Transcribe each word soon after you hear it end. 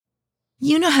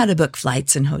You know how to book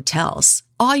flights and hotels.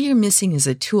 All you're missing is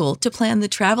a tool to plan the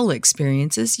travel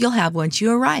experiences you'll have once you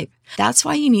arrive. That's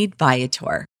why you need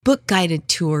Viator. Book guided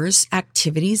tours,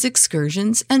 activities,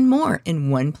 excursions, and more in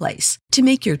one place to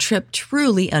make your trip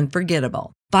truly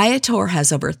unforgettable. Viator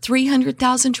has over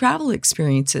 300,000 travel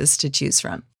experiences to choose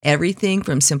from. Everything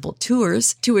from simple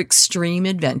tours to extreme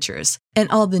adventures and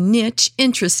all the niche,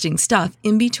 interesting stuff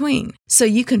in between. So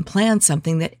you can plan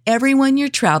something that everyone you're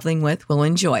traveling with will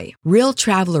enjoy. Real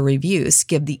traveler reviews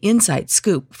give the inside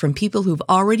scoop from people who've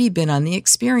already been on the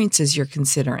experiences you're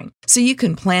considering. So you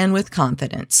can plan with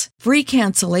confidence. Free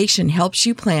cancellation helps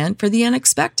you plan for the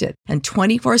unexpected. And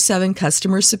 24/7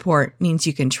 customer support means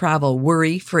you can travel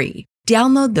worry-free.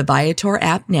 Download the Viator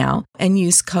app now and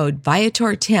use code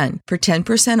Viator10 for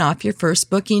 10% off your first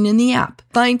booking in the app.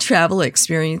 Find travel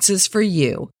experiences for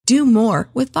you. Do more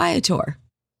with Viator.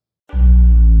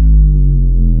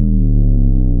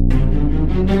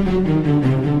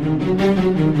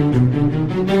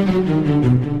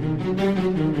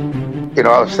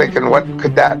 I was thinking, what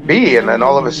could that be? And then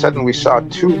all of a sudden we saw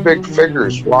two big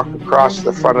figures walk across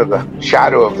the front of the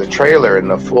shadow of the trailer in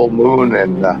the full moon,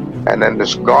 and then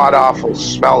this god-awful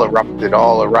smell erupted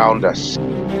all around us.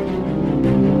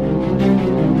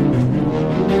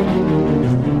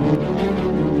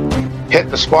 Hit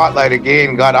the spotlight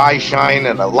again, got eye shine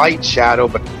and a light shadow,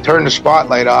 but turned the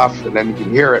spotlight off, and then you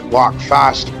can hear it walk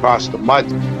fast across the mud.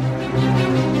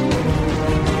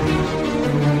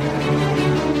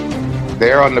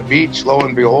 There on the beach, lo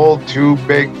and behold, two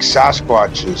big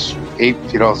Sasquatches.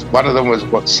 One of them was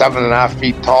about 7.5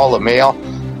 feet tall, a male.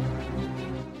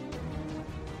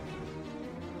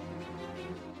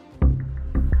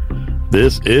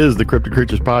 This is the Cryptic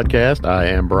Creatures Podcast. I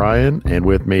am Brian, and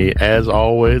with me, as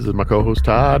always, is my co-host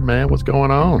Todd. Man, what's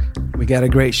going on? We got a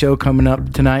great show coming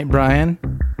up tonight, Brian.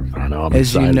 I know, I'm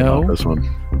as excited you know, about this one.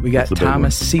 We got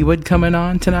Thomas Seawood coming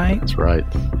on tonight. That's right.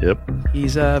 Yep.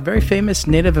 He's a very famous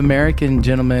Native American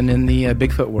gentleman in the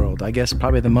Bigfoot world. I guess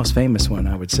probably the most famous one,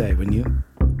 I would say, wouldn't you?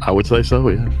 I would say so,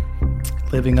 yeah.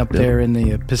 Living up there in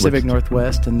the Pacific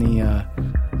Northwest in the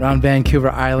around Vancouver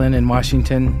Island in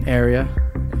Washington area.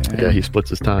 Yeah, he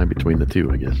splits his time between the two,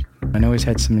 I guess. I know he's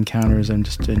had some encounters. I'm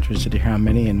just interested to hear how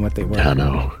many and what they were. I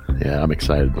know. Yeah, I'm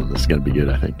excited. This is going to be good,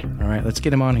 I think. All right, let's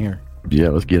get him on here. Yeah,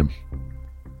 let's get him.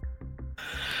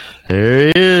 There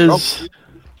he is.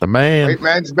 The man. White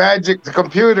man's magic, the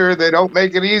computer. They don't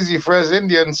make it easy for us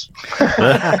Indians.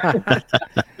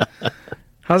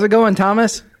 How's it going,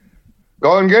 Thomas?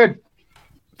 Going good.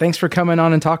 Thanks for coming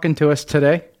on and talking to us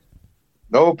today.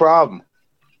 No problem.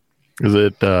 Is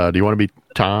it, do you want to be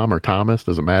Tom or Thomas?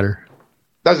 Does it matter?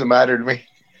 Doesn't matter to me.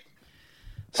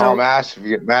 Tom ass if you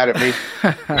get mad at me.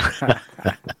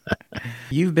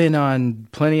 You've been on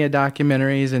plenty of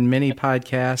documentaries and many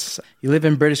podcasts. You live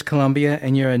in British Columbia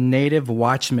and you're a native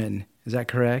watchman. Is that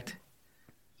correct?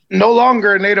 No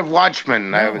longer a native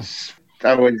watchman. No. I was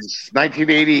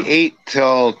 1988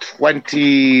 till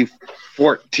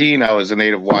 2014 I was a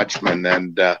native watchman,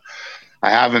 and I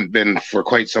haven't been for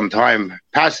quite some time.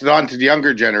 Passed it on to the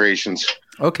younger generations.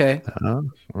 Okay. All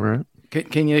right.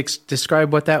 Can you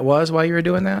describe what that was while you were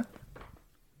doing that?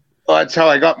 Well, that's how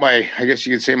I got my, I guess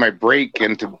you could say, my break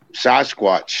into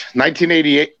Sasquatch.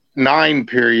 1989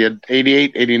 period,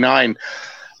 88, 89.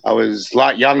 I was a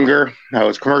lot younger. I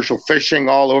was commercial fishing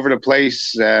all over the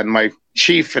place, and my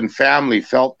chief and family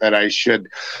felt that I should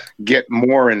get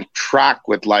more in track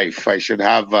with life. I should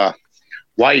have a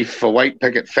wife, a white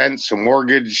picket fence, a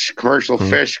mortgage, commercial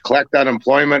fish, collect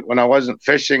unemployment when I wasn't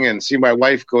fishing, and see my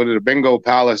wife go to the bingo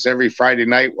palace every Friday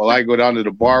night while I go down to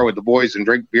the bar with the boys and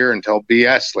drink beer and tell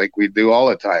BS like we do all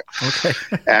the time. Okay.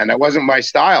 And that wasn't my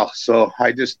style. So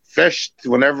I just fished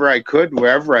whenever I could,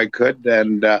 wherever I could.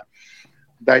 And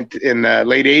in the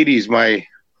late 80s, my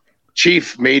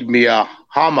chief made me a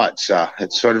Hamatsa.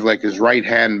 It's sort of like his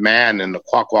right-hand man in the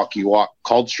Kwakwaka'wakw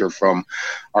culture from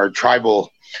our tribal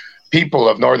people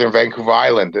of northern Vancouver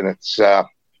Island, and it's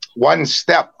one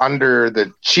step under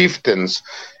the chieftains,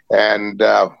 and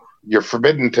you're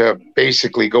forbidden to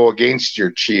basically go against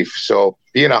your chief. So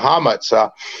being a Hamatsa,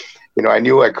 I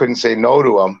knew I couldn't say no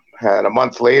to him. And a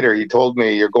month later, he told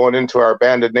me, you're going into our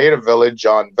abandoned native village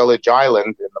on Village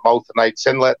Island in the mouth of Knight's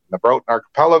Inlet, in the Broughton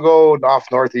Archipelago, off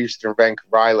northeastern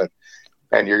Vancouver Island,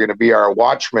 and you're going to be our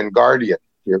watchman guardian.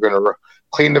 You're going to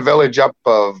clean the village up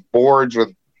of boards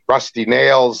with rusty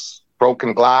nails,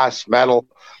 broken glass, metal,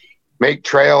 make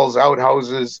trails,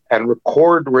 outhouses, and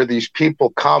record where these people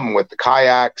come with the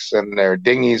kayaks and their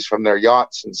dinghies from their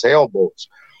yachts and sailboats.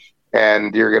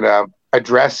 And you're going to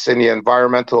address any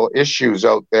environmental issues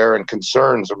out there and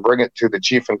concerns and bring it to the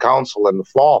chief and council in the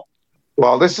fall.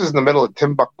 Well, this is in the middle of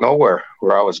Timbuk nowhere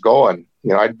where I was going.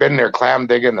 I'd been there clam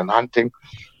digging and hunting,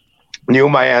 knew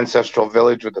my ancestral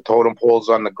village with the totem poles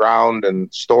on the ground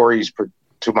and stories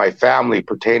to my family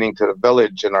pertaining to the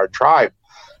village and our tribe.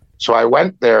 So I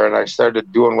went there and I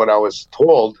started doing what I was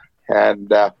told,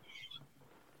 and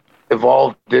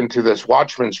evolved into this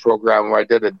Watchman's program where I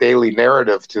did a daily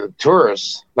narrative to the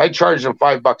tourists. I charged them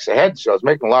 $5 a head, so I was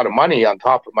making a lot of money on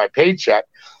top of my paycheck.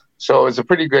 So it was a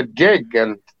pretty good gig,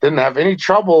 and didn't have any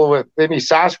trouble with any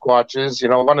Sasquatches.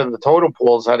 One of the totem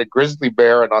poles had a grizzly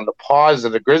bear, and on the paws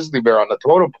of the grizzly bear on the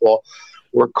totem pole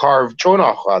were carved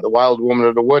Chonacha, the wild woman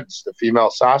of the woods, the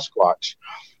female Sasquatch.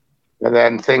 And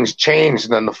then things changed.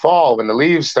 And in the fall, when the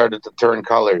leaves started to turn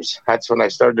colors, that's when I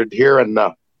started hearing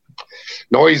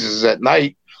noises at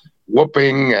night,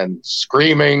 whooping and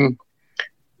screaming.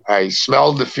 I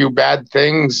smelled a few bad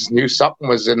things, knew something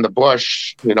was in the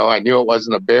bush. I knew it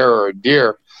wasn't a bear or a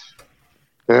deer.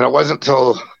 And it wasn't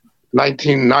until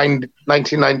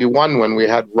 1991 when we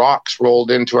had rocks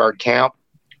rolled into our camp.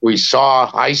 I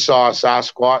saw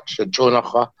Sasquatch and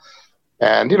Chonacha,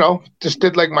 and, just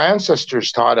did like my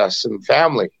ancestors taught us in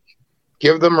family.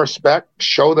 Give them respect,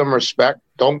 show them respect.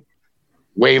 Don't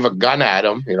wave a gun at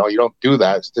them. You don't do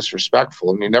that. It's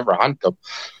disrespectful, and you never hunt them.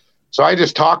 So I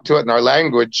just talked to it in our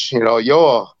language,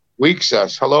 yo,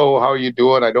 weeksas, hello, how are you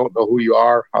doing? I don't know who you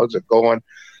are. How's it going?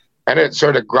 And it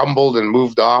sort of grumbled and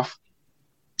moved off.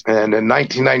 And in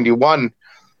 1991,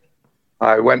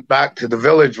 I went back to the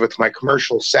village with my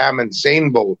commercial salmon seine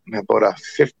boat, about a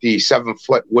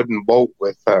 57-foot wooden boat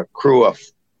with a crew of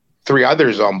 3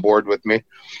 others on board with me.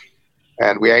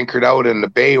 And we anchored out in the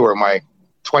bay where my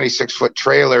 26-foot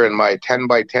trailer and my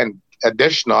 10x10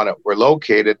 addition on it were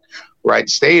located, where I'd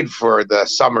stayed for the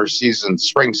summer season,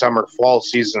 spring, summer, fall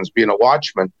seasons, being a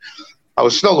watchman. I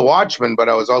was still a watchman, but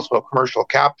I was also a commercial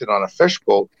captain on a fish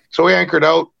boat. So we anchored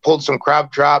out, pulled some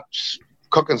crab traps,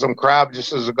 cooking some crab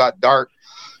just as it got dark,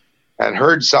 and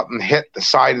heard something hit the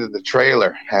side of the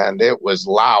trailer, and it was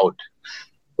loud.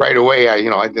 Right away, I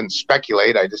didn't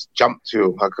speculate. I just jumped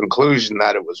to a conclusion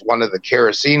that it was one of the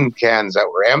kerosene cans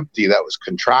that were empty that was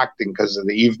contracting because of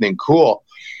the evening cool.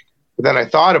 But then I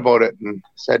thought about it and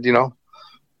said, I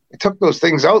took those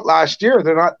things out last year.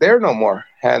 They're not there no more.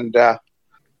 And, I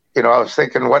was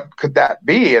thinking, what could that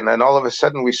be? And then all of a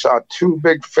sudden we saw 2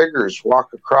 big figures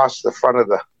walk across the front of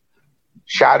the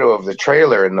shadow of the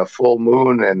trailer in the full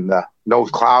moon and no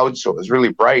clouds. So it was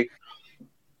really bright.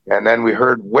 And then we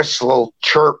heard whistle,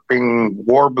 chirping,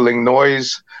 warbling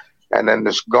noise. And then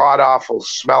this god-awful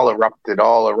smell erupted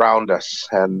all around us.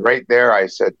 And right there I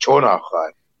said,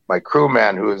 Chonacha. My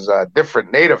crewman, who is a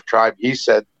different native tribe, he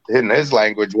said in his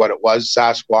language what it was,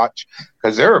 Sasquatch,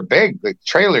 because they were big. The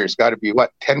trailer's got to be,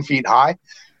 10 feet high?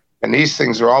 And these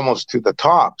things are almost to the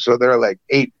top. So they're like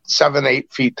 7,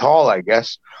 8 feet tall, I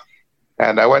guess.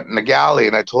 And I went in the galley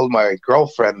and I told my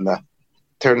girlfriend to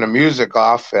turn the music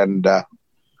off, and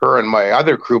her and my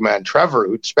other crewman, Trevor,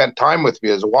 who'd spent time with me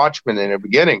as a watchman in the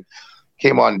beginning,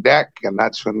 came on deck, and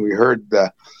that's when we heard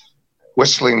the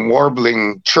whistling,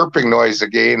 warbling, chirping noise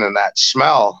again and that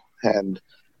smell. And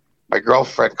my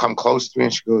girlfriend come close to me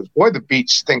and she goes, boy, the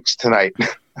beach stinks tonight.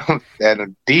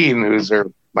 And Dean, who's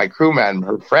my crewman,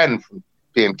 her friend from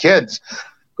being kids,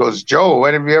 goes, Joe,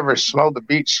 when have you ever smelled the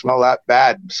beach smell that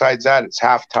bad? Besides that, it's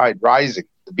half tide rising.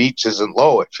 The beach isn't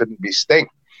low. It shouldn't be stink.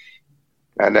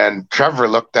 And then Trevor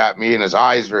looked at me and his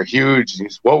eyes were huge. And he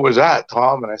said, what was that,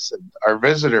 Tom? And I said, our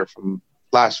visitor from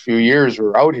last few years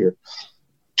were out here.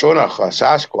 Chonacha,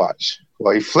 Sasquatch.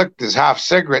 Well, he flicked his half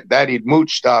cigarette that he'd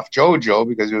mooched off Jojo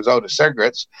because he was out of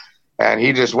cigarettes. And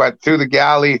he just went through the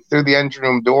galley, through the engine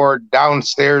room door,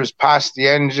 downstairs, past the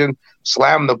engine,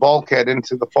 slammed the bulkhead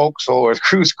into the forecastle where the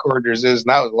cruise quarters is.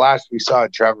 And that was the last we saw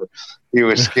of Trevor. He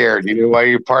was scared. He knew why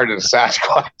he was part of the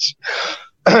Sasquatch.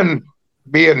 And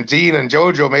me and Dean and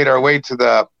Jojo made our way to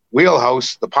the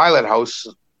wheelhouse, the pilot house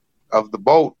of the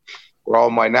boat, where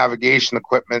all my navigation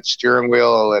equipment, steering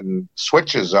wheel, and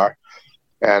switches are.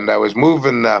 And I was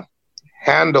moving the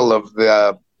handle of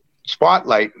the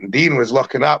spotlight, and Dean was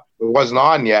looking up. It wasn't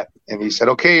on yet. And he said,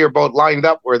 okay, your boat lined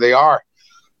up where they are.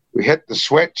 We hit the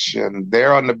switch, and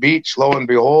there on the beach, lo and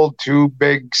behold, 2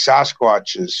 big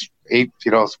Sasquatches.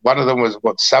 One of them was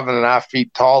about 7.5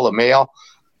 feet tall, a male.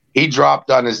 He dropped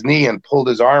on his knee and pulled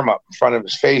his arm up in front of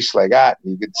his face like that.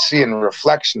 And you could see in the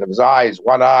reflection of his eyes,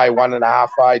 1 eye, 1.5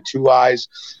 eye, 2 eyes,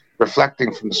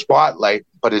 reflecting from the spotlight.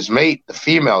 But his mate, the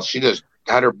female, she just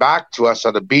had her back to us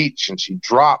on the beach, and she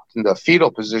dropped into a fetal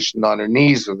position on her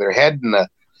knees with her head in the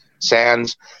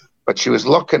sands. But she was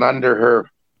looking under her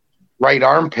right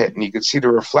armpit, and you could see the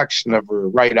reflection of her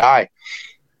right eye.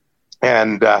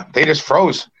 And they just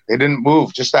froze. They didn't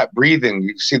move, just that breathing. You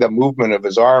can see the movement of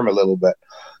his arm a little bit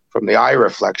from the eye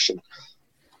reflection.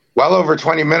 Well over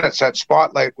 20 minutes, that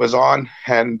spotlight was on,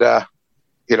 and,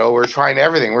 we're trying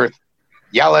everything. We're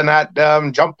yelling at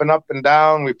them, jumping up and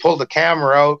down. We pulled the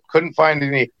camera out, couldn't find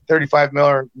any 35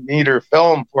 millimeter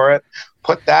film for it,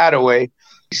 put that away.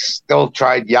 Still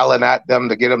tried yelling at them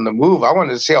to get them to move. I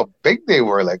wanted to see how big they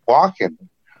were, like walking.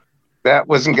 That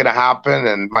wasn't going to happen.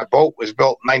 And my boat was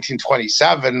built in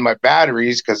 1927. My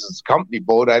batteries, because it's a company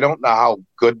boat, I don't know how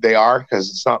good they are because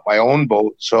it's not my own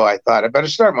boat. So I thought I better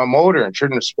start my motor and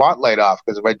turn the spotlight off,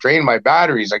 because if I drain my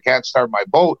batteries, I can't start my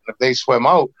boat. And if they swim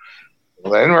out,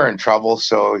 well, then we're in trouble.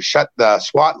 So I shut the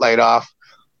spotlight off.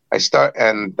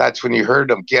 And that's when you heard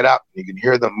them get up. You can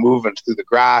hear them moving through the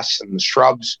grass and the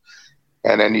shrubs.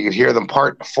 And then you could hear them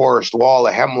part the forest wall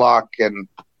of hemlock and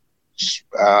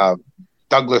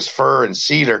Douglas fir and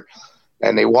cedar.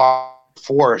 And they walked the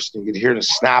forest. And you could hear the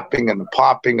snapping and the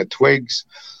popping of twigs.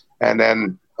 And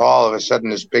then all of a sudden,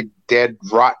 this big dead,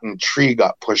 rotten tree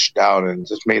got pushed down and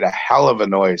just made a hell of a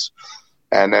noise.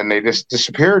 And then they just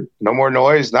disappeared. No more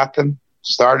noise, nothing.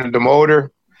 Started the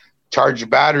motor, charged the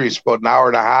batteries about an hour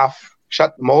and a half,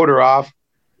 shut the motor off,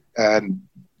 and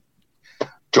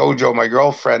Jojo, my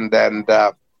girlfriend, and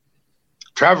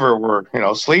Trevor were,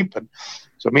 sleeping.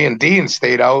 So me and Dean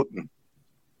stayed out, and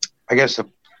I guess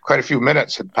quite a few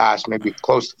minutes had passed, maybe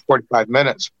close to 45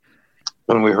 minutes,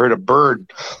 when we heard a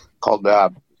bird called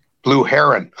blue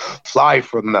heron fly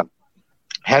from the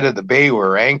head of the bay where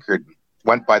we're anchored,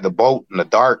 went by the boat in the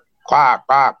dark. Quack,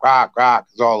 quack, quack, quack.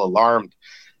 I was all alarmed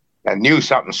and knew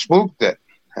something spooked it.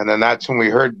 And then that's when we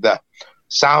heard the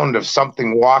sound of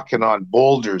something walking on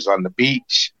boulders on the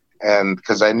beach. And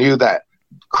because I knew that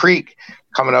creek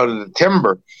coming out of the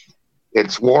timber,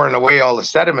 it's worn away all the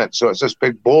sediment. So it's just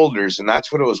big boulders, and that's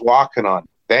what it was walking on.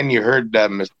 Then you heard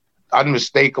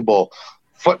unmistakable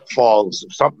footfalls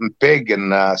of something big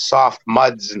in soft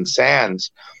muds and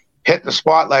sands. Hit the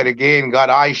spotlight again,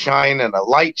 got eye shine and a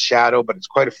light shadow, but it's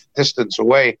quite a distance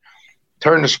away.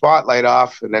 Turn the spotlight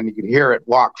off, and then you can hear it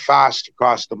walk fast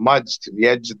across the muds to the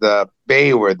edge of the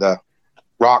bay where the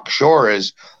rock shore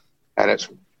is. And it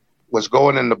was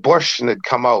going in the bush, and it'd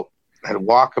come out and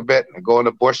walk a bit and go in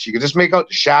the bush. You could just make out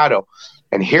the shadow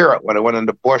and hear it when it went in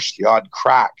the bush, the odd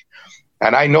crack.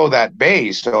 And I know that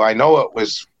bay, so I know it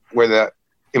was where the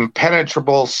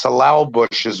impenetrable salal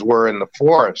bushes were in the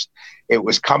forest. It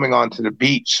was coming onto the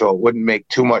beach, so it wouldn't make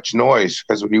too much noise.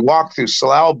 Because when you walk through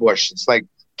salal bush, it's like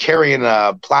carrying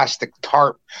a plastic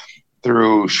tarp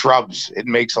through shrubs. It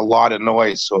makes a lot of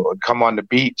noise, so it would come on the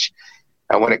beach.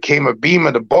 And when it came abeam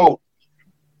of the boat,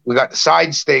 we got the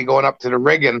side stay going up to the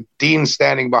rigging. Dean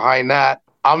standing behind that.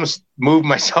 I'm move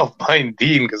myself behind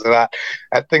Dean because of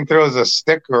that thing throws a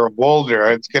stick or a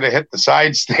boulder. It's going to hit the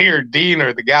side stay or Dean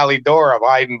or the galley door. I'm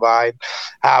hiding behind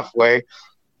halfway.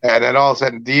 And then all of a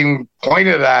sudden, Dean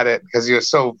pointed at it because he was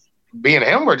so, me and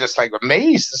him were just like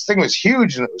amazed. This thing was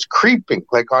huge and it was creeping,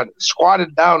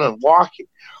 squatted down and walking.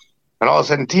 And all of a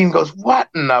sudden, Dean goes, "What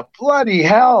in the bloody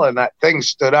hell?" And that thing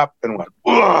stood up and went,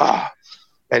 "Ugh."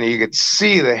 And you could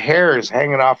see the hairs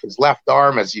hanging off his left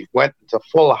arm as he went to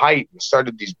full height and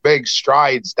started these big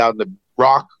strides down the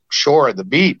rock shore of the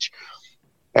beach.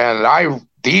 And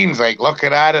Dean's like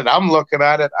looking at it. I'm looking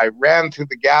at it. I ran through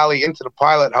the galley into the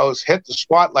pilot house, hit the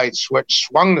spotlight switch,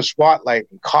 swung the spotlight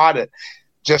and caught it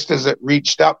just as it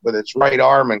reached up with its right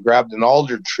arm and grabbed an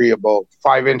alder tree about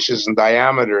 5 inches in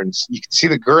diameter. And you could see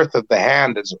the girth of the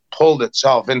hand as it pulled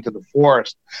itself into the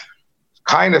forest.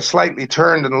 Kind of slightly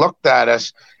turned and looked at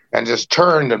us and just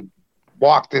turned and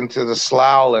walked into the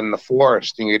slough in the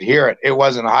forest. And you'd hear it. It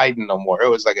wasn't hiding no more. It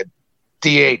was like a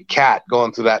D8 cat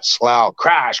going through that slough.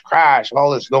 Crash, crash,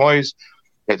 all this noise.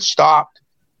 It stopped.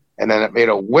 And then it made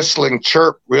a whistling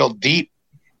chirp real deep.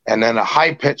 And then a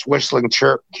high-pitched whistling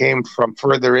chirp came from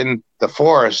further in the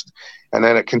forest. And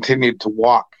then it continued to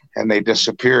walk. And they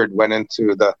disappeared, went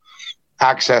into the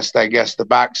accessed, I guess, the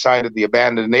backside of the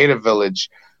abandoned native village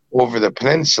over the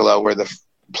peninsula where the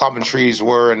plum trees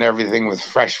were and everything with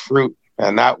fresh fruit.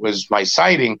 And that was my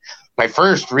sighting, my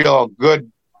first real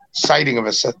good sighting of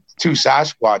two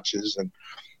Sasquatches. And,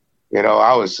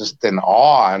 I was just in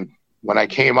awe. And when I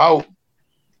came out,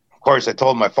 of course, I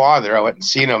told my father, I went and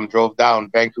seen him, drove down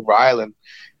Vancouver Island.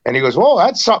 And he goes, "Well,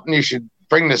 that's something you should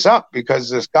bring this up because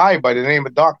this guy by the name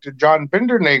of Dr. John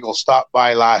Bindernagel stopped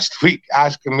by last week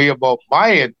asking me about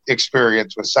my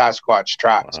experience with Sasquatch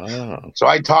tracks." Oh. So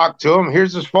I talked to him.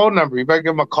 Here's his phone number. You better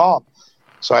give him a call.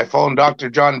 So I phoned Dr.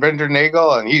 John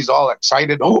Bindernagel, and he's all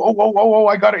excited. Oh,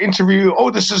 I got to interview you. Oh,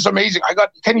 this is amazing.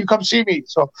 Can you come see me?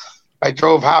 So I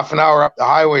drove half an hour up the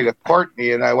highway to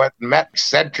Courtney, and I went and met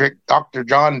eccentric Dr.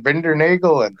 John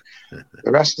Bindernagel, and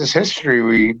the rest is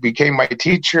history. He became my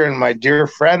teacher and my dear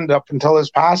friend up until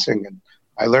his passing, and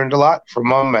I learned a lot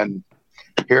from him, and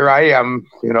here I am,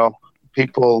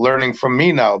 people learning from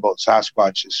me now about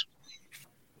Sasquatches.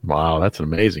 Wow, that's an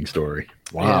amazing story.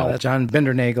 Wow. Yeah, John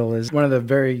Bindernagel is one of the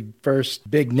very first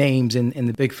big names in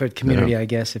the Bigfoot community, I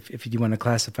guess, if you want to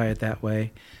classify it that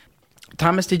way.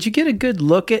 Thomas, did you get a good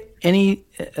look at any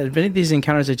of these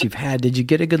encounters that you've had? Did you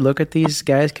get a good look at these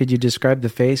guys? Could you describe the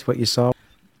face, what you saw?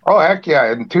 Oh, heck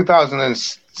yeah. In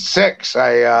 2006,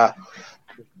 I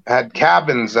had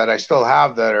cabins that I still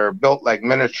have that are built like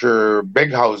miniature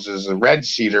big houses, a red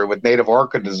cedar with native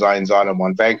orchid designs on them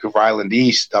on Vancouver Island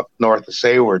East up north of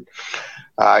Sayward.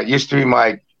 It used to be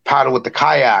my paddle with the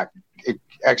kayak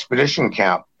expedition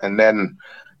camp. And then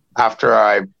after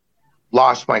I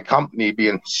lost my company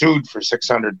being sued for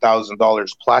 $600,000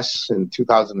 plus in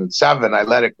 2007, I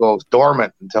let it go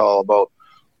dormant until about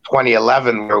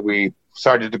 2011, where we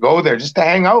started to go there just to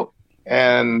hang out.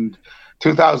 And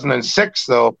 2006,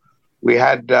 though, we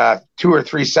had 3 or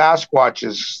 4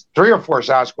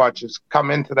 Sasquatches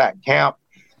come into that camp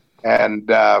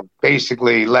and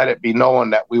basically let it be known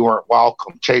that we weren't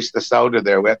welcome, chased us out of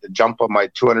there. We had to jump on my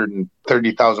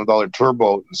 $230,000 tour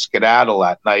boat and skedaddle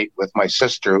that night with my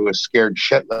sister, who was scared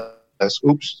shitless.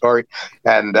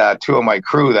 And 2 of my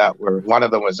crew one of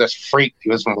them was this freak.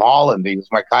 He was from Holland. He was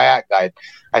my kayak guide.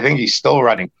 I think he's still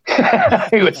running.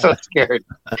 He was so scared.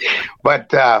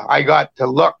 But I got to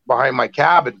look behind my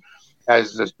cabin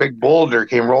as this big boulder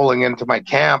came rolling into my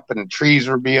camp and trees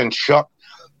were being shook.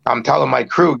 I'm telling my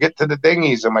crew, get to the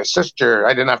dinghies. And my sister, I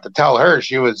didn't have to tell her.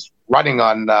 She was running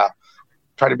on,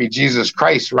 trying to be Jesus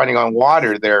Christ, running on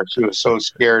water there. She was so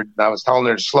scared. And I was telling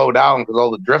her to slow down because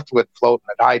all the driftwood floating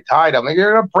at high tide. I'm like,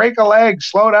 you're going to break a leg.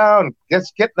 Slow down.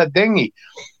 Just get in the dinghy.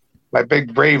 My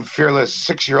big, brave, fearless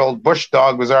 6-year-old bush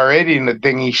dog was already in the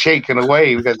dinghy shaking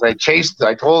away because I chased it.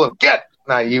 I told him, get.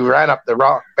 Now, he ran up the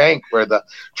rock bank where the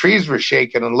trees were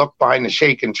shaking and looked behind the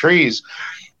shaking trees.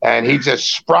 And he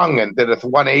just sprung and did a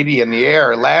 180 in the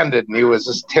air, landed, and he was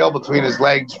his tail between his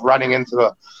legs running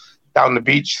down the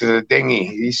beach to the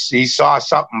dinghy. He saw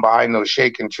something behind those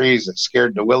shaking trees that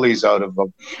scared the willies out of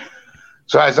him.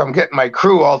 So as I'm getting my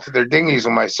crew all to their dinghies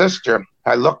and my sister,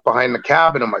 I look behind the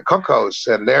cabin of my cookhouse,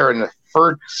 and there in the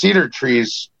fir cedar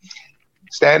trees,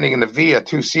 standing in the via,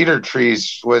 2 cedar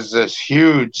trees, was this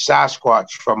huge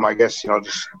Sasquatch from, I guess,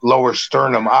 just lower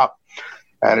sternum up.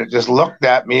 And it just looked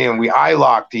at me, and we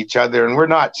eye-locked each other, and we're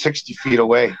not 60 feet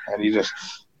away. And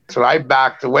so I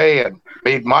backed away and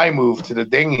made my move to the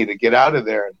dinghy to get out of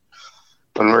there. And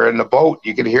when we were in the boat,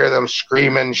 you could hear them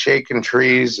screaming, shaking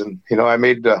trees. And, I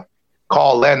made the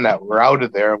call then that we're out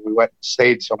of there, and we went and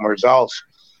stayed somewhere else.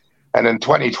 And in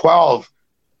 2012,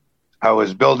 I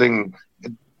was building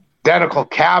identical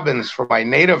cabins for my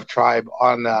native tribe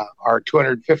on our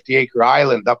 250-acre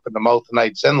island up in the mouth of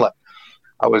Knights Inlet.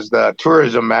 I was the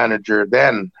tourism manager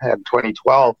then in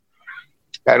 2012.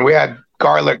 And we had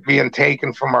garlic being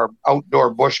taken from our outdoor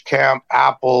bush camp,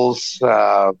 apples.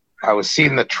 I was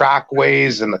seeing the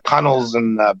trackways and the tunnels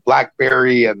and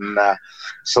blackberry and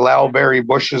salalberry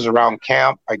bushes around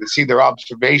camp. I could see their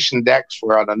observation decks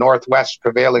were on a northwest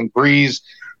prevailing breeze.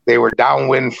 They were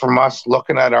downwind from us,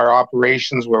 looking at our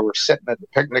operations where we're sitting at the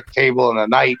picnic table in the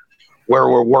night where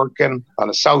we're working. On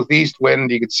a southeast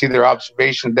wind, you could see their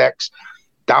observation decks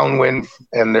downwind,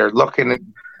 and they're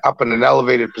looking up in an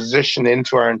elevated position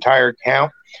into our entire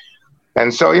camp.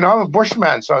 And so, I'm a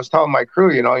bushman, so I was telling my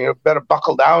crew, you better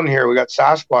buckle down here. We got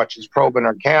Sasquatches probing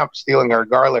our camp, stealing our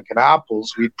garlic and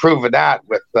apples. We'd proven that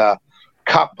with a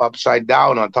cup upside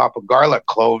down on top of garlic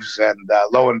cloves, and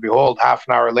lo and behold, half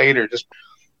an hour later, just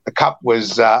the cup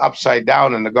was upside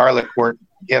down and the garlic weren't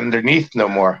underneath no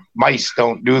more. Mice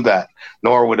don't do that,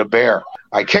 nor would a bear.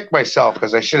 I kicked myself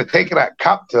because I should have taken that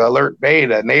cup to Alert Bay,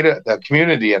 the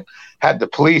community, and had the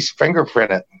police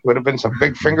fingerprint it. Would have been some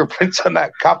big fingerprints on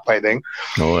that cup, I think.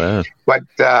 Oh, yeah. But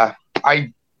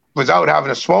I was out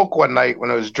having a smoke one night when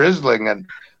it was drizzling, and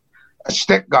a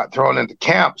stick got thrown into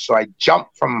camp. So I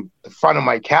jumped from the front of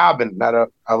my cabin that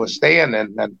I was staying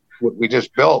in and we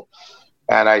just built,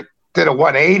 and I did a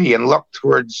 180 and looked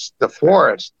towards the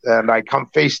forest, and I come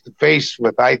face to face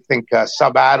with, I think, a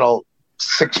sub-adult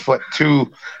 6'2"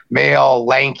 male,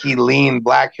 lanky, lean,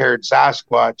 black-haired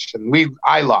Sasquatch, and we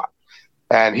eye locked,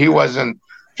 and he wasn't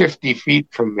 50 feet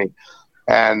from me,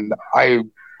 and I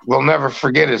will never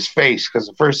forget his face, because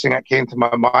the first thing that came to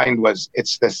my mind was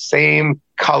it's the same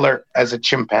color as a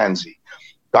chimpanzee.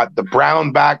 Got the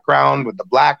brown background with the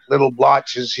black little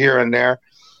blotches here and there.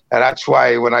 And that's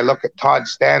why when I look at Todd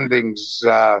Standing's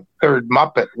third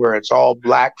Muppet, where it's all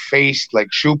black-faced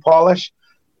like shoe polish,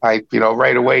 I,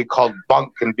 right away called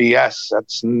bunk and BS.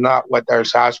 That's not what our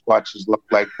Sasquatches look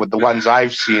like with the ones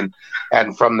I've seen.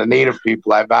 And from the native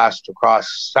people I've asked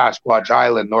across Sasquatch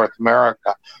Island, North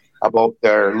America, about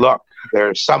their look.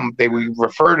 We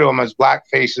refer to them as black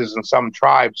faces in some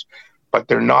tribes, but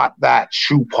they're not that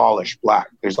shoe polish black.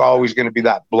 There's always going to be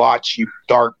that blotchy,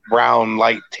 dark brown,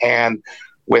 light tan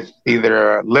with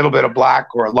either a little bit of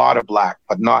black or a lot of black,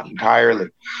 but not entirely.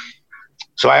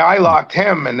 So I locked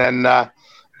him, and then the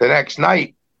next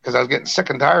night, because I was getting sick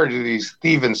and tired of these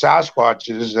thieving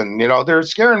Sasquatches, and, they're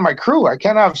scaring my crew. I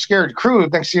can't have a scared crew.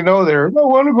 Next thing you know, I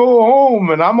want to go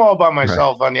home, and I'm all by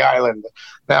myself on the island.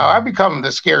 Now, I become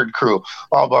the scared crew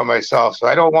all by myself, so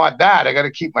I don't want that. I got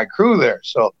to keep my crew there.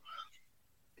 So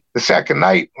the second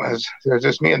night there's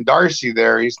just me and Darcy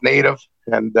there. He's native,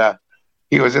 and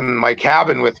he was in my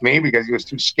cabin with me because he was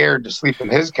too scared to sleep in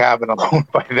his cabin alone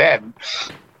by then.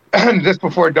 And just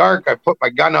before dark, I put my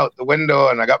gun out the window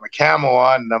and I got my camo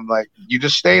on, and I'm like, you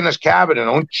just stay in this cabin and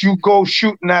don't you go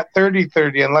shooting that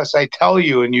 30-30 unless I tell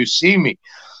you and you see me.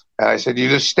 And I said, you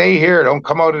just stay here. Don't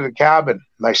come out of the cabin.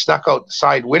 And I snuck out the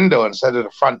side window instead of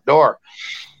the front door.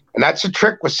 And that's a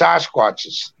trick with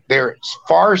Sasquatches. They're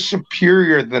far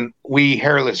superior than we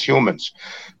hairless humans.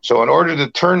 So in order to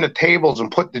turn the tables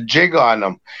and put the jig on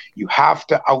them, you have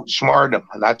to outsmart them.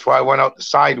 And that's why I went out the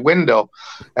side window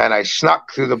and I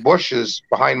snuck through the bushes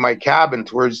behind my cabin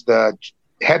towards the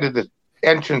head of the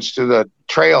entrance to the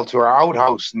trail to our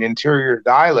outhouse in the interior of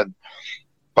the island.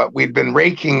 But we'd been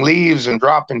raking leaves and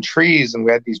dropping trees, and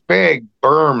we had these big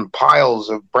berm piles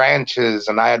of branches,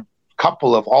 and I had a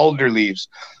couple of alder leaves.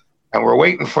 And we're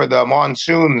waiting for the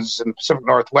monsoons in the Pacific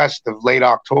Northwest of late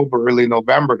October, early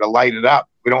November to light it up.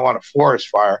 We don't want a forest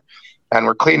fire. And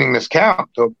we're cleaning this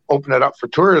camp to open it up for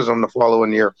tourism the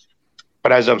following year.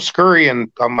 But as I'm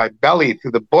scurrying on my belly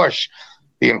through the bush,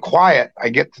 being quiet, I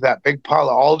get to that big pile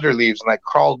of alder leaves, and I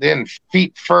crawled in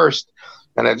feet first.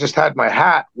 And I just had my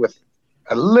hat with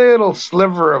a little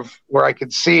sliver of where I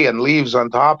could see and leaves on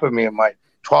top of me, and my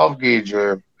 12 gauge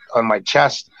or on my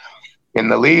chest in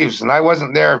the leaves. And I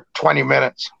wasn't there 20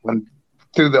 minutes when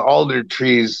through the alder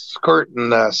trees skirting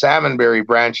the salmonberry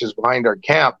branches behind our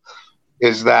camp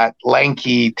is that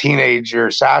lanky teenager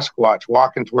Sasquatch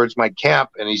walking towards my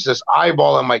camp, and he's just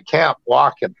eyeballing my camp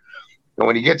walking. And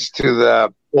when he gets to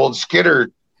the old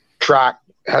skidder track,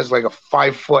 it has like a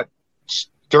 5-foot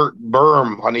dirt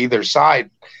berm on either side,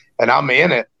 and I'm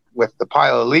in it with the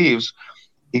pile of leaves.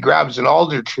 He grabs an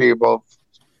alder tree about,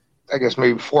 I guess,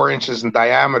 maybe 4 inches in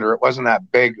diameter. It wasn't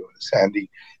that big. It was handy,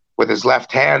 with his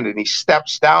left hand, and he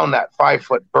steps down that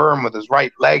 5-foot berm with his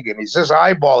right leg, and he's just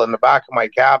eyeballing the back of my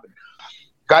cabin.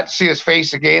 Got to see his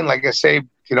face again. Like I say,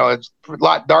 it's a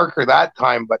lot darker that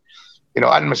time, but,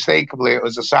 unmistakably it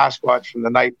was a Sasquatch from the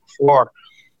night before.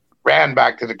 Ran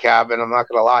back to the cabin. I'm not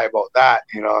going to lie about that.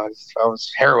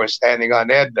 Hair was standing on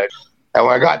end. And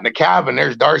when I got in the cabin,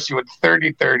 there's Darcy with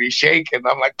 30-30 shaking.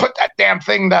 I'm like, put that damn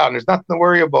thing down. There's nothing to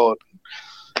worry about.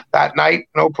 That night,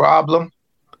 no problem.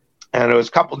 And it was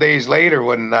a couple days later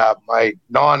when my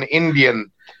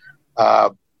non-Indian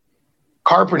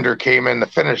carpenter came in to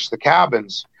finish the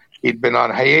cabins. He'd been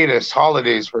on hiatus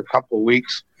holidays for a couple of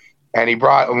weeks, and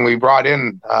we brought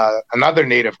in another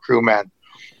native crewman.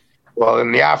 Well,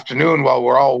 in the afternoon while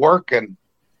we're all working,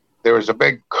 there was a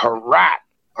big karat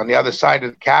on the other side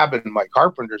of the cabin my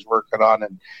carpenter's working on.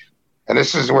 And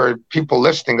this is where people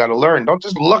listening got to learn. Don't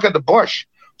just look at the bush.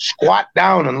 Squat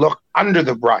down and look under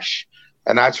the brush.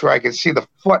 And that's where I could see the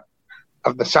foot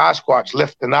of the Sasquatch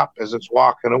lifting up as it's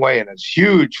walking away, and it's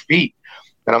huge feet.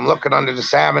 And I'm looking under the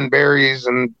salmon berries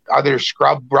and other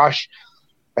scrub brush.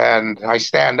 And I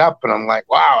stand up and I'm like,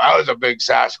 wow, that was a big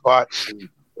Sasquatch. And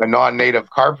a non-native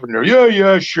carpenter,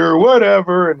 yeah, sure,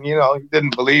 whatever. And, he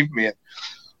didn't believe me.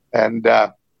 And,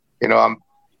 I'm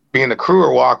being a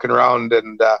crewer walking around,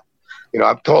 and,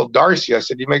 I've told Darcy, I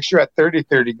said, you make sure that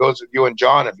 30-30 goes with you and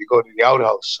John if you go to the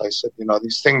outhouse. I said,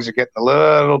 these things are getting a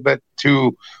little bit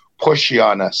too pushy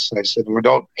on us. I said, we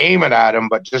don't aim it at them,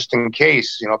 but just in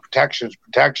case, protection is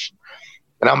protection.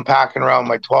 And I'm packing around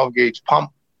my 12-gauge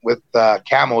pump with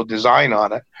camo design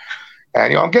on it.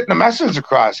 And, I'm getting a message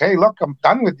across. Hey, look, I'm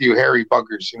done with you, hairy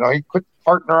buggers. You quit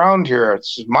farting around here.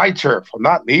 It's my turf. I'm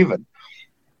not leaving.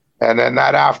 And then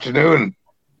that afternoon,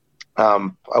 I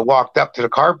walked up to the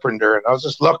carpenter, and I was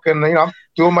just looking, I'm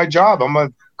doing my job. I'm a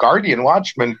guardian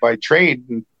watchman by trade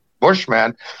and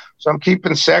bushman. So I'm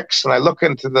keeping 6, and I look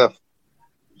into the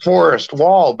forest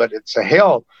wall, but it's a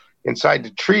hill inside the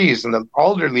trees, and the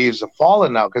alder leaves have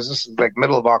fallen now because this is like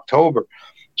middle of October.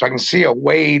 So I can see a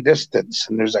way distance,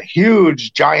 and there's a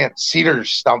huge giant cedar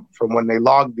stump from when they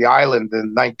logged the island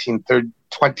in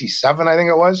 1927, I think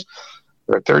it was,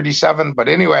 or 37. But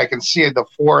anyway, I can see the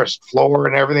forest floor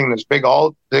and everything, this big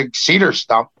cedar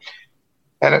stump,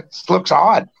 and it looks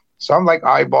odd. So I'm like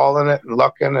eyeballing it and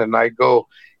looking, and I go,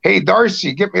 "Hey,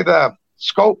 Darcy, get me the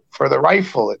scope for the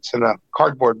rifle. It's in a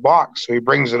cardboard box." So he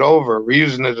brings it over. We're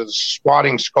using it as a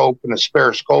spotting scope and a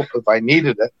spare scope if I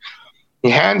needed it. He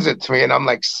hands it to me, and I'm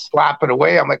like, slap it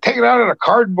away. I'm like, take it out of the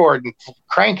cardboard and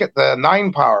crank it the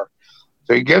 9 power.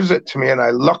 So he gives it to me, and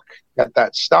I look at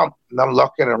that stump, and I'm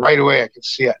looking, and right away I can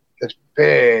see it. This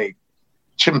big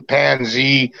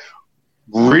chimpanzee,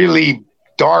 really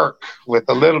dark with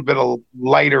a little bit of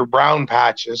lighter brown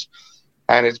patches,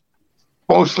 and it's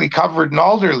mostly covered in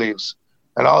alder leaves.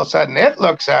 And all of a sudden it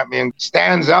looks at me and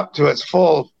stands up to its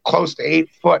full close to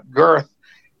 8-foot girth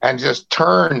and just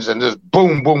turns and just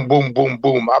boom, boom, boom, boom,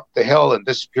 boom up the hill and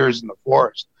disappears in the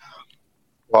forest.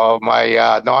 Well,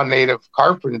 my non-native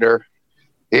carpenter,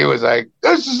 he was like,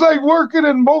 "This is like working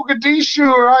in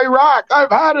Mogadishu or Iraq.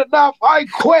 I've had enough. I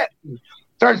quit." And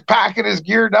starts packing his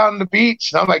gear down the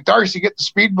beach. And I'm like, "Darcy, get the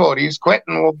speedboat. He's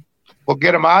quitting. We'll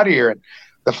get him out of here." And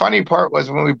the funny part was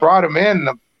when we brought him in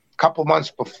a couple months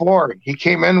before, he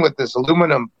came in with this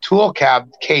aluminum tool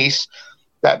cab case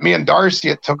that me and Darcy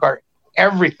had took our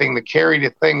everything to carry the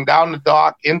thing down the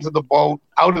dock, into the boat,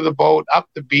 out of the boat, up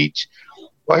the beach.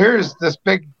 Well, here's this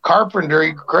big carpenter.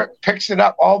 He picks it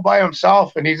up all by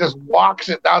himself, and he just walks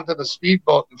it down to the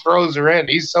speedboat and throws her in.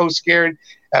 He's so scared.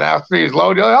 And after he's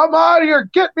loaded, "I'm out of here.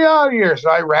 Get me out of here." So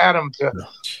I ran him to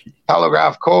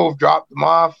Telegraph Cove, dropped him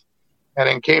off, and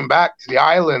then came back to the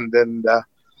island. And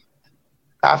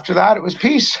after that, it was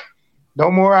peace. No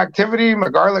more activity. My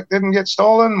garlic didn't get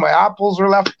stolen. My apples were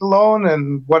left alone.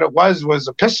 And what it was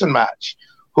a pissing match.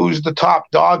 Who's the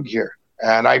top dog here?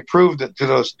 And I proved it to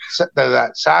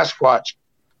that Sasquatch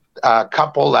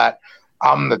couple that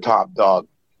I'm the top dog.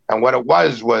 And what it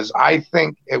was I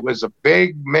think it was a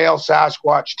big male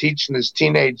Sasquatch teaching his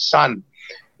teenage son,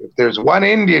 if there's one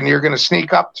Indian you're going to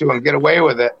sneak up to and get away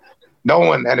with it, no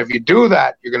one. And if you do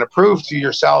that, you're going to prove to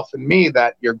yourself and me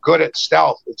that you're good at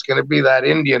stealth. It's going to be that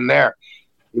Indian there.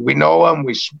 We know him.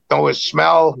 We know his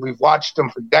smell. We've watched him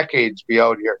for decades be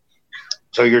out here.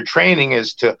 So your training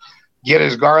is to get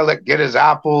his garlic, get his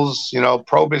apples,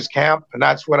 probe his camp. And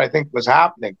that's what I think was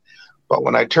happening. But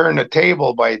when I turned the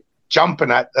table by jumping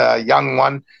at the young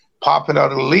one, popping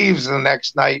out of the leaves the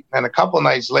next night, and a couple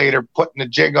nights later putting a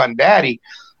jig on Daddy,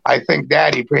 I think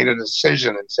Daddy made a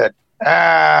decision and said,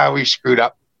 we screwed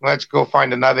up. Let's go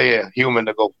find another human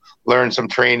to go learn some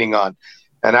training on.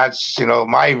 And that's,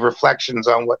 my reflections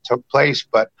on what took place.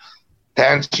 But to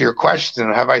answer your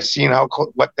question, have I seen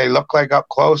what they look like up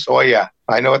close? Oh, yeah.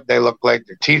 I know what they look like.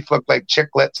 Their teeth look like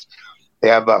chiclets. They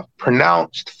have a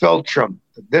pronounced philtrum.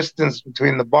 The distance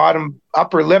between the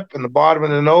upper lip and the bottom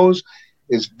of the nose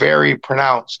is very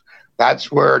pronounced.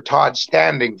 That's where Todd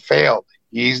Standing failed.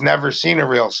 He's never seen a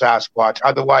real Sasquatch.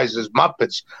 Otherwise, his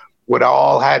Muppets would have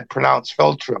all had pronounced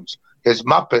philtrums. His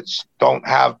Muppets don't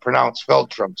have pronounced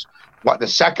philtrums. What the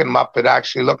second Muppet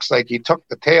actually looks like, he took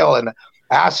the tail and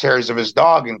ass hairs of his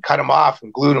dog and cut them off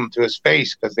and glued them to his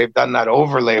face, because they've done that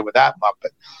overlay with that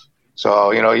Muppet. So,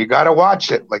 you got to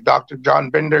watch it. Like Dr. John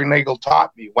Bindernagel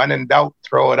taught me, when in doubt,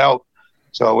 throw it out.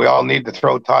 So we all need to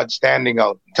throw Todd Standing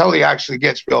out until he actually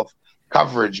gets real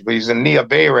coverage. But he's in Nia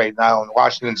Bay right now in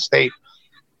Washington State,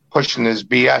 pushing his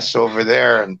BS over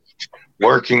there and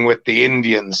working with the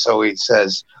Indians, so he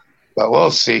says. But we'll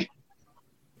see.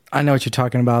 I know what you're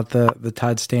talking about, the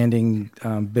Todd Standing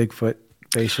Bigfoot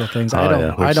facial things.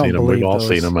 I don't believe we've all those.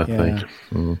 seen them, I think.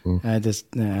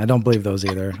 Mm-hmm. I don't believe those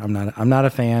either. I'm not a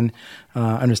fan.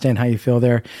 Understand how you feel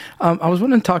there. I was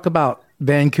wanting to talk about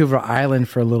Vancouver Island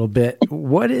for a little bit.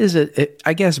 What is it?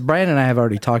 I guess Brian and I have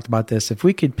already talked about this. If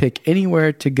we could pick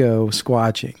anywhere to go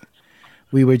squatching,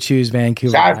 we would choose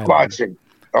Vancouver Island. Sasquatching.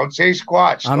 Don't say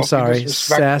squatch. I'm sorry,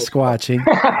 Sasquatching.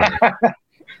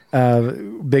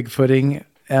 Bigfooting,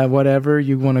 whatever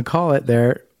you want to call it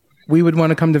there. We would want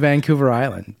to come to Vancouver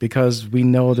Island because we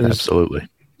know there's absolutely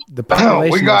the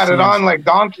population. We got it on like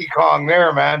Donkey Kong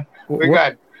there, man. We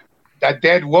got that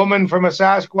dead woman from a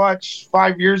Sasquatch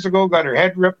 5 years ago, got her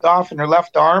head ripped off and her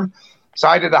left arm.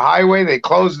 Side of the highway, they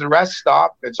closed the rest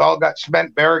stop. It's all got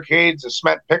cement barricades, the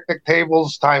cement picnic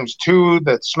tables times 2,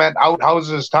 the cement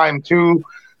outhouses times 2,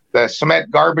 the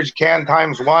cement garbage can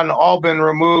times 1, all been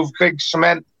removed. Big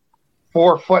cement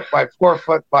 4 foot by 4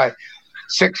 foot by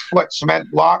 6 foot cement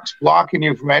blocks blocking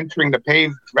you from entering the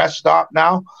paved rest stop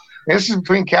now. This is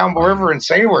between Campbell River and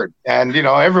Sayward. And,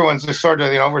 everyone's just sort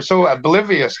of, we're so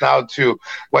oblivious now to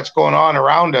what's going on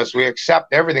around us. We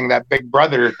accept everything that Big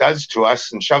Brother does to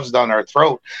us and shoves down our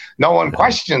throat. No one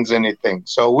questions anything.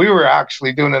 So we were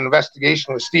actually doing an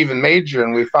investigation with Stephen Major,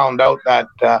 and we found out that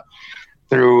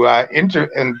through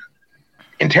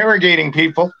interrogating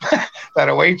people that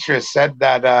a waitress said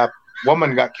that a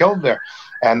woman got killed there.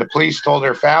 And the police told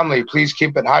her family, please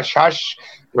keep it hush hush.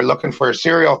 We're looking for a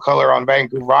serial killer on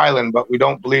Vancouver Island, but we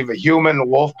don't believe a human, a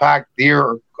wolf pack,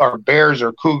 deer, or bears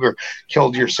or cougar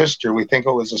killed your sister. We think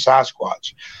it was a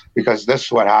Sasquatch, because this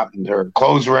is what happened. Her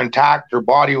clothes were intact. Her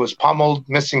body was pummeled,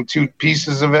 missing 2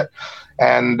 pieces of it,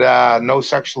 and no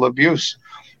sexual abuse.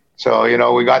 So,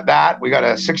 we got that. We got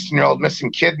a 16-year-old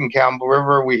missing kid in Campbell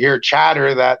River. We hear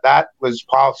chatter that was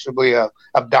possibly a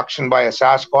abduction by a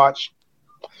Sasquatch.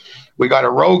 We got a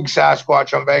rogue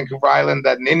Sasquatch on Vancouver Island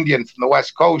that an Indian from the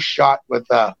West Coast shot with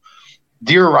a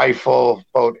deer rifle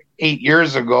about 8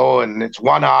 years ago, and it's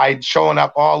one-eyed, showing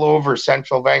up all over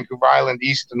central Vancouver Island,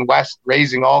 east and west,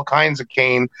 raising all kinds of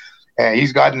cane. And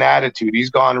he's got an attitude. He's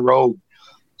gone rogue.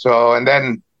 So, and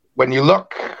then when you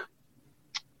look,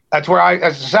 that's where I,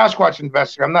 as a Sasquatch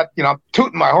investigator, I'm not, I'm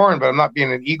tooting my horn, but I'm not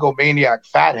being an egomaniac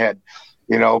fathead,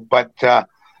 but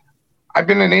I've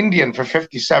been an Indian for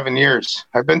 57 years.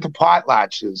 I've been to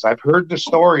potlatches. I've heard the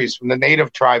stories from the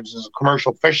native tribes as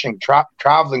commercial fishing,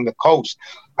 traveling the coast.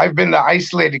 I've been to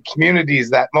isolated communities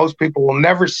that most people will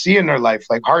never see in their life,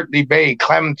 like Hartley Bay,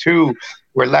 Clem 2,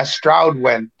 where Les Stroud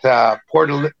went, Port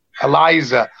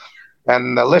Eliza,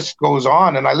 and the list goes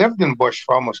on. And I lived in bush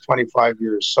for almost 25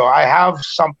 years. So I have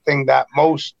something that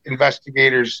most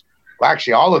investigators, well,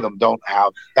 actually all of them don't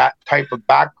have, that type of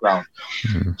background.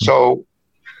 Mm-hmm. So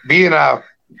being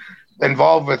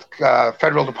involved with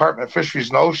Federal Department of Fisheries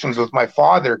and Oceans with my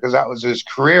father, because that was his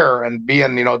career, and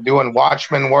being, doing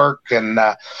watchman work and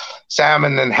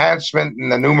salmon enhancement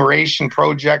and the numeration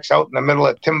projects out in the middle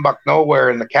of Timbuk nowhere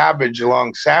in the cabbage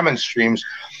along salmon streams,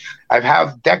 I've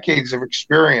had decades of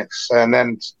experience. And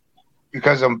then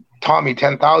because I'm Tommy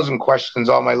 10,000 questions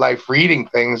all my life, reading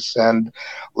things and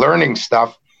learning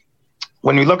stuff,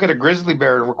 when you look at a grizzly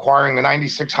bear requiring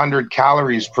 9,600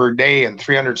 calories per day and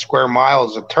 300 square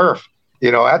miles of turf,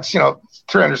 that's,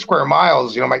 300 square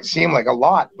miles, might seem like a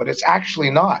lot, but it's actually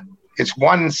not. It's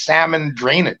one salmon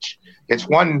drainage. It's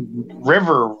one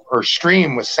river or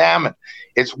stream with salmon.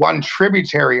 It's one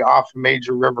tributary off a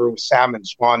major river with salmon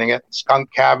spawning it,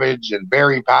 skunk cabbage and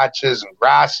berry patches and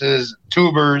grasses, and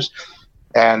tubers,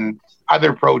 and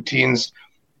other proteins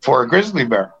for a grizzly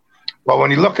bear. Well,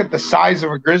 when you look at the size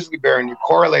of a grizzly bear and you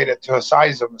correlate it to the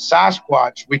size of a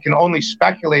Sasquatch, we can only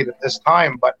speculate at this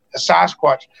time, but a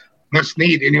Sasquatch must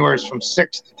need anywhere from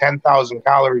 6,000 to 10,000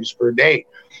 calories per day.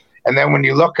 And then when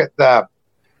you look at the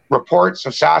reports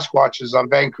of Sasquatches on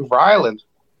Vancouver Island,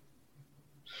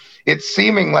 it's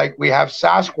seeming like we have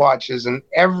Sasquatches in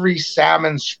every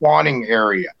salmon spawning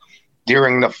area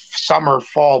during the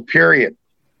summer-fall period.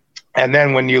 And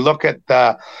then when you look at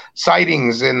the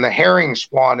sightings in the herring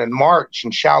spawn in March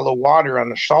and shallow water on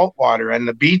the salt water and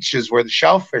the beaches where the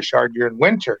shellfish are during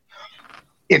winter,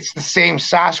 it's the same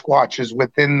Sasquatches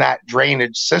within that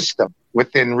drainage system,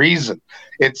 within reason.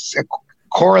 It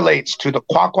correlates to the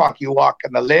Kwakwaka'wakw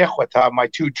and the Lehwata, my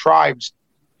 2 tribes'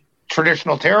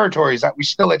 traditional territories that we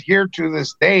still adhere to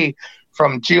this day,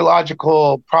 from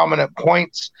geological prominent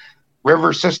points,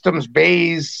 river systems,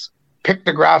 bays,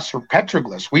 pictographs, or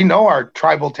petroglyphs. We know our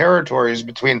tribal territories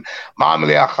between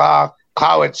Mamliacha,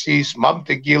 Klawetsis,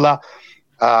 Mumtagila,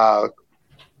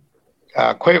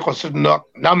 Kwekosudnuk,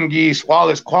 Numgis,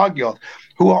 Wallace, Quagyot,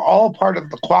 who are all part of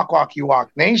the Kwakwaka'wakw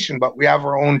Nation, but we have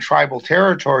our own tribal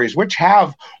territories, which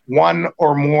have one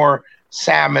or more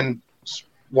salmon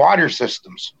water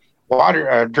systems,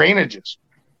 water drainages.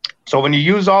 So when you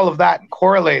use all of that and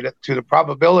correlate it to the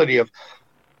probability of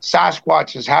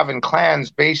Sasquatches having clans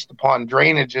based upon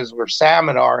drainages where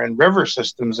salmon are in river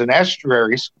systems and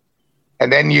estuaries,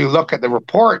 and then you look at the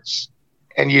reports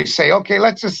and you say, okay,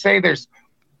 let's just say there's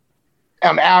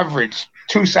on average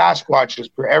 2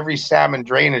 Sasquatches per every salmon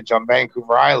drainage on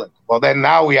Vancouver Island. Well, then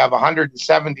now we have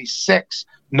 176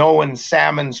 known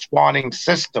salmon spawning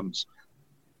systems.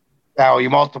 Now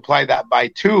you multiply that by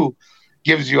 2,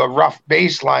 gives you a rough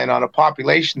baseline on a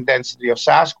population density of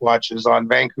Sasquatches on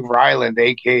Vancouver Island,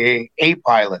 aka Ape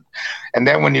Island. And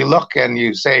then when you look and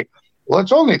you say, well,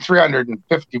 it's only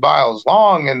 350 miles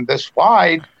long and this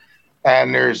wide,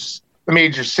 and there's the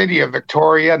major city of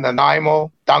Victoria,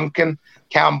 Nanaimo, Duncan,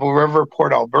 Campbell River,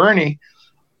 Port Alberni,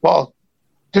 well,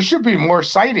 there should be more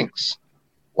sightings.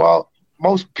 Well,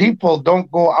 most people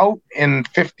don't go out in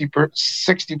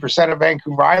 60% of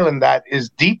Vancouver Island that is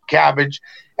deep cabbage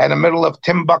and the middle of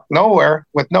Timbuk nowhere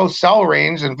with no cell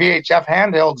range, and VHF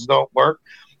handhelds don't work,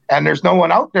 and there's no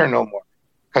one out there no more.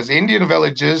 Because the Indian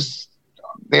villages,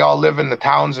 they all live in the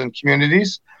towns and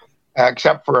communities,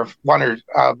 except for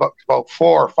about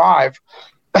 4 or 5.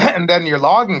 And then your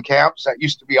logging camps that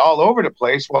used to be all over the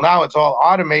place, well, now it's all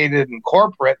automated and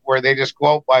corporate, where they just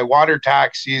go out by water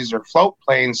taxis or float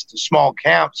planes to small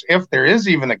camps. If there is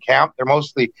even a camp, they're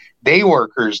mostly day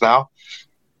workers now.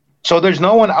 So there's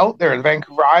no one out there in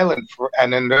Vancouver Island.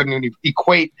 And then you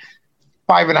equate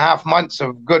 5.5 months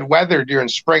of good weather during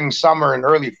spring, summer, and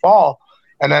early fall.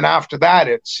 And then after that,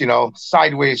 it's,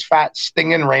 sideways, fat,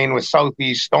 stinging rain with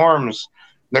southeast storms.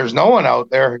 There's no one out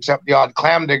there except the odd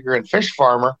clam digger and fish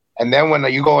farmer. And then when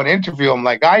you go and interview them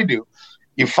like I do,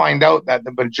 you find out that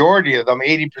the majority of them,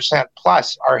 80%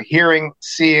 plus, are hearing,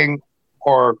 seeing,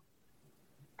 or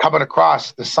coming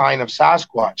across the sign of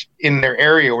Sasquatch in their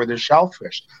area where there's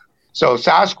shellfish. So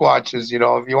Sasquatch is,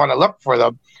 if you want to look for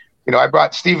them, I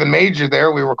brought Stephen Major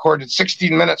there. We recorded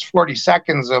 16 minutes, 40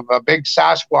 seconds of a big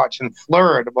Sasquatch in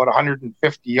Fleur at about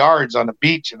 150 yards on the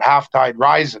beach at half tide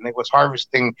rising. It was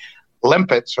harvesting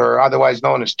limpets, or otherwise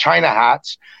known as China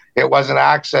hats. It wasn't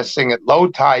accessing at low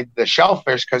tide the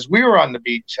shellfish because we were on the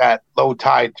beach at low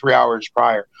tide 3 hours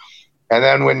prior. And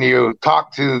then when you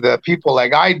talk to the people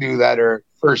like I do that are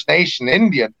First Nation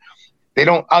Indian, they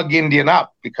don't hug Indian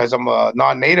up because I'm a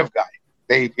non-native guy.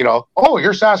 They, oh,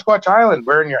 you're Sasquatch Island,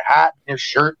 wearing your hat and your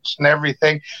shirts and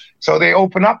everything. So they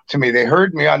open up to me. They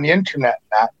heard me on the internet.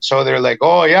 So they're like,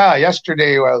 oh yeah,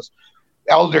 yesterday was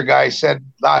elder guy said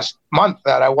last month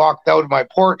that I walked out of my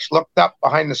porch, looked up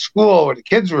behind the school where the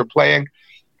kids were playing,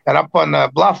 and up on the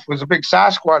bluff was a big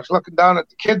Sasquatch looking down at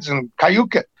the kids in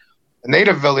Cayucit, a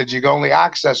native village you can only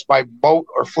access by boat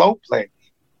or float plane.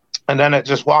 And then it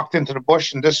just walked into the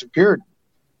bush and disappeared.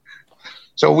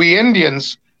 So we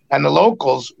Indians and the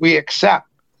locals, we accept,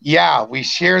 we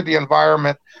share the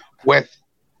environment with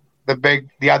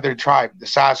the other tribe, the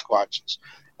Sasquatches.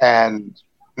 And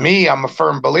me, I'm a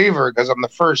firm believer because I'm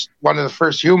one of the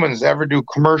first humans to ever do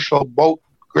commercial boat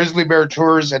grizzly bear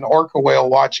tours and orca whale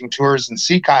watching tours and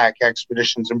sea kayak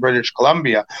expeditions in British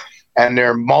Columbia. And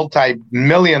they're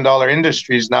multi-million-dollar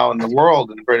industries now in the world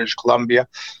in British Columbia.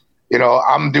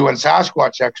 I'm doing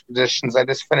Sasquatch expeditions. I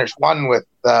just finished one with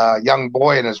a young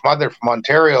boy and his mother from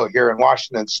Ontario here in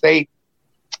Washington State.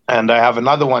 And I have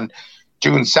another one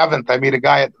June 7th, I meet a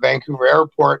guy at the Vancouver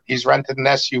airport. He's rented an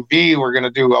SUV. We're going to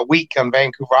do a week on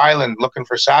Vancouver Island looking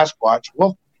for Sasquatch.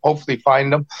 We'll hopefully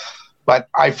find them. But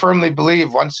I firmly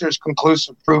believe once there's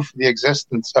conclusive proof of the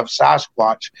existence of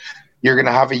Sasquatch, you're going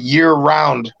to have a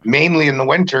year-round, mainly in the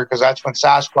winter, because that's when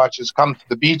Sasquatches come to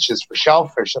the beaches for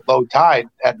shellfish at low tide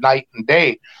at night and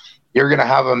day. You're going to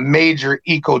have a major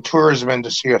ecotourism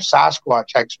industry of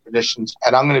Sasquatch expeditions.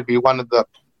 And I'm going to be I'm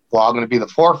going to be the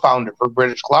fore-founder for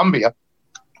British Columbia.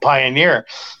 Pioneer,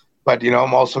 but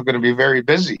I'm also going to be very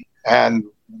busy. And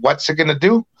what's it going to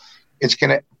do? It's going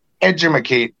to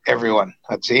educate everyone.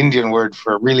 That's the Indian word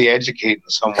for really educating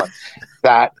someone.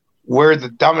 That we're the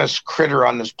dumbest critter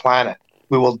on this planet.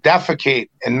 We will defecate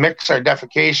and mix our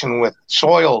defecation with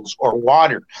soils or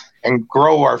water and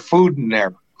grow our food in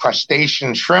there.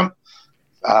 Crustacean shrimp,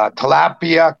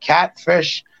 tilapia,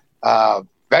 catfish,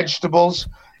 vegetables,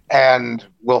 and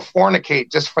we'll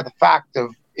fornicate just for the fact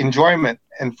of enjoyment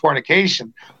and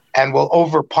fornication, and will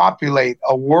overpopulate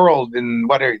a world in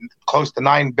close to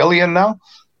 9 billion now,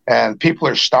 and people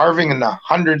are starving in the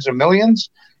hundreds of millions.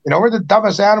 We're the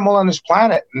dumbest animal on this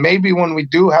planet. Maybe when we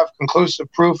do have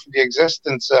conclusive proof of the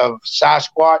existence of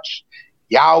Sasquatch,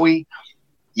 Yowie,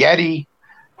 Yeti,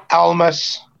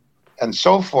 Almas, and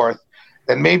so forth,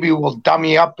 then maybe we'll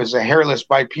dummy up as a hairless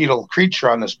bipedal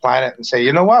creature on this planet and say,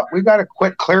 you know what, we've got to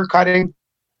quit clear cutting,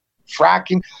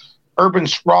 fracking, urban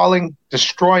sprawling,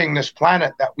 destroying this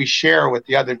planet that we share with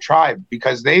the other tribe,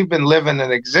 because they've been living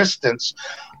an existence,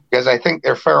 because I think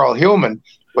they're feral human,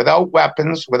 without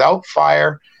weapons, without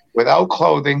fire, without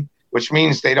clothing, which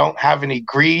means they don't have any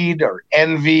greed or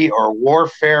envy or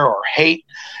warfare or hate,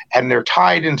 and they're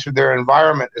tied into their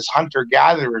environment as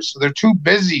hunter-gatherers. So they're too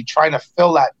busy trying to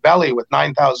fill that belly with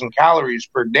 9,000 calories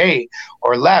per day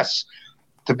or less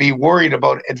to be worried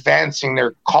about advancing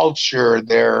their culture,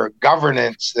 their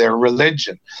governance, their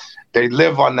religion. They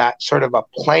live on that sort of a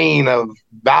plane of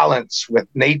balance with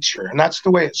nature, and that's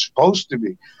the way it's supposed to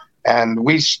be. And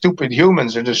we stupid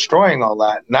humans are destroying all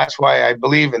that. And that's why I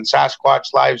believe in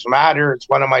Sasquatch Lives Matter. It's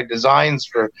one of my designs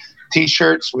for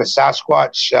T-shirts with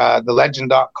Sasquatch,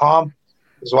 thelegend.com.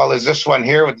 as well as this one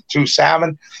here with the 2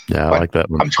 salmon. Yeah, I like that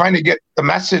one. I'm trying to get the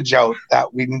message out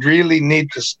that we really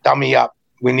need to dummy up.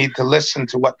 We need to listen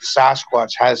to what the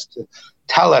Sasquatch has to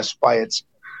tell us by its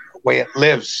way it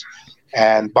lives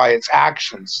and by its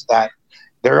actions, that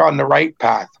they're on the right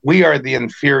path. We are the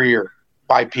inferior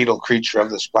bipedal creature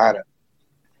of this planet.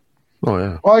 Oh,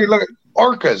 yeah. Well, you look at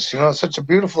orcas, such a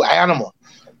beautiful animal.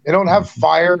 They don't have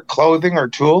fire, clothing, or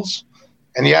tools,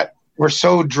 and yet we're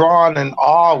so drawn in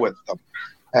awe with them.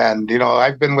 And,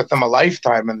 I've been with them a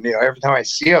lifetime, and, every time I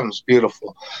see them, it's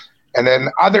beautiful. And then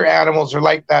other animals are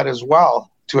like that as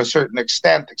well, to a certain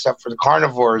extent, except for the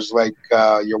carnivores, like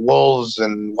your wolves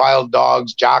and wild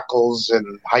dogs, jackals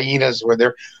and hyenas, where they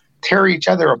tear each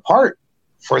other apart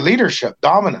for leadership,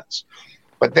 dominance.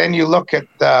 But then you look at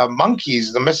the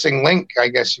monkeys, the missing link, I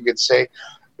guess you could say,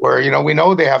 where, we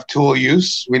know they have tool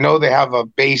use. We know they have a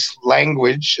base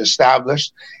language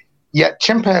established. Yet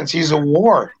chimpanzees are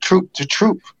war, troop to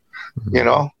troop,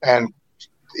 and,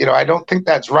 I don't think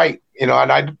that's right. We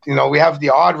have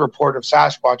the odd report of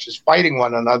Sasquatches fighting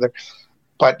one another,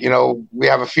 but, we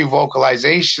have a few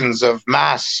vocalizations of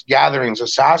mass gatherings of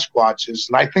Sasquatches.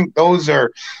 And I think those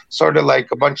are sort of like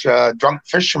a bunch of drunk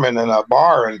fishermen in a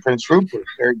bar in Prince Rupert.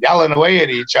 They're yelling away at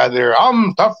each other.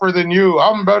 I'm tougher than you.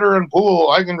 I'm better in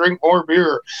pool. I can drink more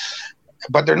beer.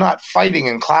 But they're not fighting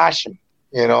and clashing,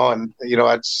 and,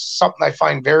 it's something I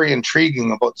find very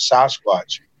intriguing about the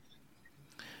Sasquatch.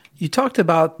 You talked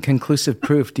about conclusive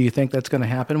proof. Do you think that's going to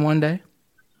happen one day?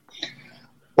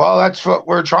 Well, that's what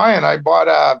we're trying. I bought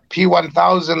a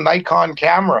P1000 Nikon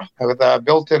camera with a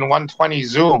built-in 120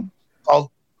 zoom.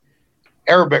 All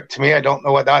Arabic to me. I don't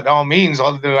know what that all means,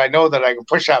 other than I know that I can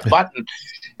push that button.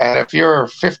 And if you're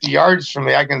 50 yards from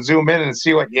me, I can zoom in and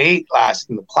see what you ate last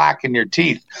and the plaque in your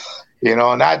teeth.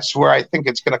 And that's where I think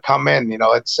it's going to come in.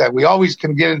 It's we always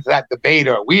can get into that debate,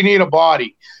 or we need a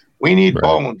body. We need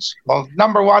bones. Well,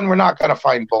 number one, we're not going to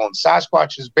find bones.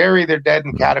 Sasquatches bury their dead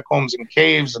in catacombs and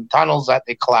caves and tunnels that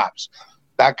they collapse.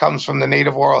 That comes from the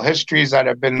native oral histories that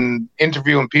I've been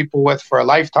interviewing people with for a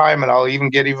lifetime, and I'll even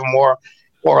get even more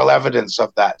oral evidence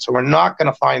of that. So we're not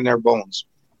going to find their bones.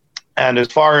 And as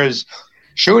far as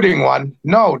shooting one,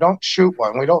 no, don't shoot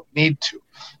one. We don't need to.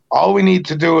 All we need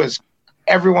to do is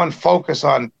everyone focus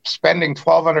on spending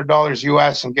 $1,200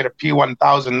 US and get a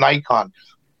P1000 Nikon.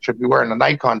 Should be wearing a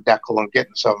Nikon decal and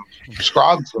getting some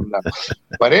scrogs from them.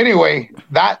 But anyway,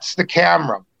 that's the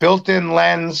camera. Built-in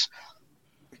lens,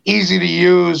 easy to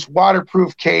use,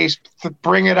 waterproof case.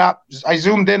 Bring it up. I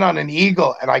zoomed in on an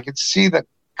eagle, and I could see the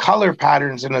color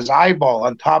patterns in his eyeball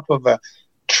on top of a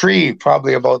tree,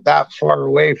 probably about that far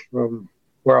away from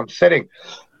where I'm sitting.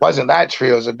 Wasn't that tree,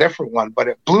 it was a different one. But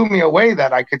it blew me away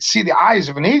that I could see the eyes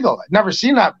of an eagle. I'd never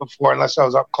seen that before unless I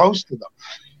was up close to them.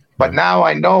 But now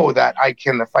I know that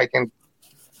if I can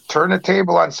turn the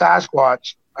table on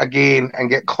Sasquatch again and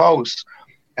get close,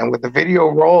 and with the video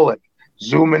rolling,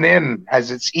 zooming in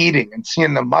as it's eating and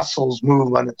seeing the muscles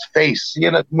move on its face,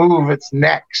 seeing it move its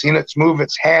neck, seeing it move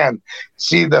its hand,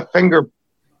 see the finger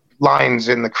lines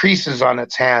and the creases on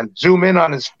its hand, zoom in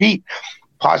on his feet,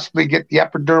 possibly get the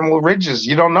epidermal ridges.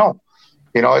 You don't know.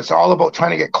 It's all about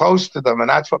trying to get close to them. And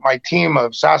that's what my team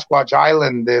of Sasquatch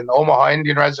Island in Omaha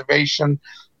Indian Reservation,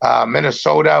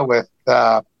 Minnesota, with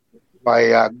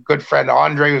my good friend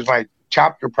Andre, who's my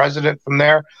chapter president from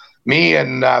there, me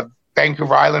and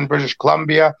Vancouver Island, British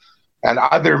Columbia, and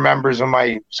other members of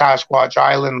my Sasquatch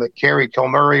Island, like Carrie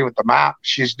Kilmurray with the map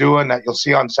she's doing that you'll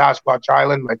see on Sasquatch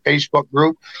Island, my Facebook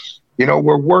group.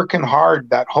 We're working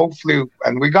hard that hopefully,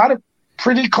 and we got it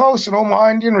pretty close in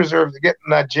Omaha Indian Reserve to getting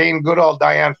that Jane Goodall,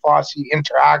 Diane Fossey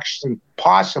interaction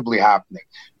possibly happening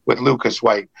with Lucas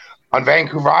White. On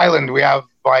Vancouver Island, we have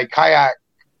my kayak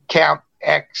camp,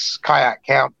 ex-kayak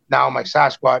camp, now my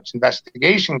Sasquatch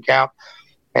investigation camp,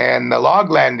 and the log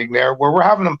landing there, where we're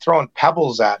having them throwing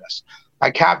pebbles at us.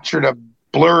 I captured a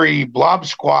blurry blob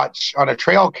squatch on a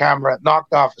trail camera that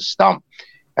knocked off a stump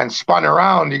and spun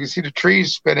around. You can see the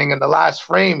trees spinning. In the last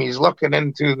frame, he's looking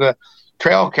into the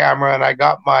trail camera, and I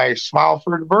got my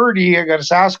Smileford birdie. I got a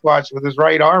Sasquatch with his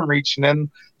right arm reaching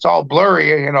in. It's all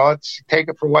blurry, take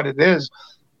it for what it is.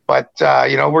 But,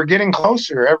 we're getting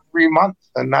closer every month,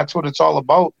 and that's what it's all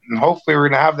about. And hopefully we're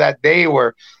going to have that day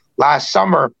where last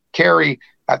summer, Carrie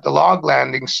at the log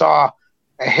landing saw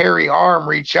a hairy arm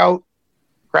reach out,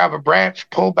 grab a branch,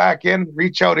 pull back in,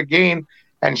 reach out again,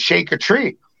 and shake a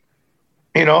tree.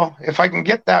 If I can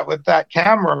get that with that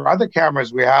camera or other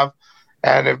cameras we have,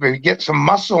 and if we get some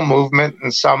muscle movement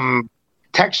and some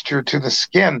texture to the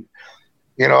skin,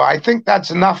 I think that's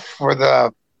enough for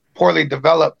the poorly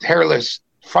developed hairless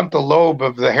frontal lobe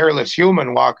of the hairless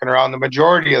human walking around, the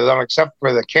majority of them, except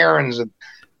for the Karens and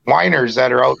whiners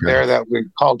that are out there that we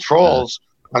call trolls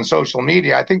on social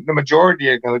media. I think the majority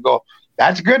are going to go,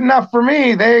 that's good enough for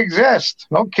me. They exist.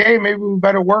 Okay, maybe we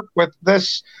better work with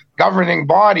this governing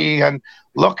body and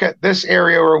look at this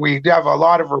area where we have a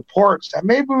lot of reports that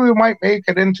maybe we might make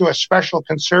it into a special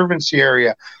conservancy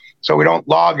area so we don't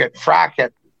log it, frack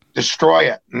it, destroy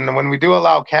it. And when we do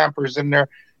allow campers in there,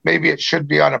 maybe it should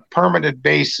be on a permanent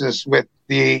basis with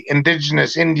the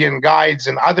indigenous Indian guides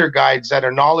and other guides that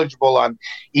are knowledgeable on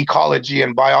ecology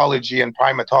and biology and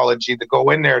primatology to go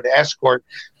in there to escort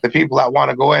the people that want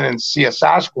to go in and see a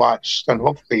Sasquatch and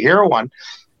hopefully hear one.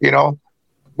 You know,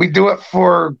 we do it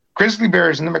for grizzly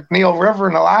bears in the McNeil River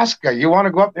in Alaska. You want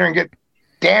to go up there and get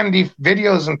dandy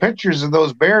videos and pictures of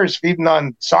those bears feeding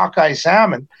on sockeye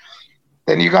salmon,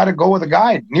 then you got to go with a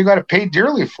guide, and you got to pay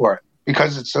dearly for it,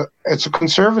 because it's a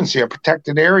conservancy, a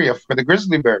protected area for the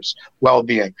grizzly bears'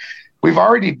 well-being. We've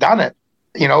already done it.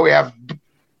 You know, we have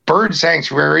bird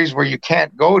sanctuaries where you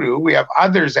can't go to. We have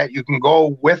others that you can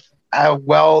go with a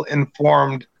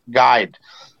well-informed guide.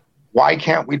 Why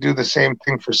can't we do the same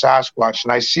thing for Sasquatch?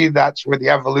 And I see that's where the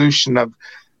evolution of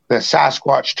the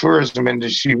Sasquatch tourism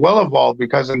industry will evolve,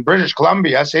 because in British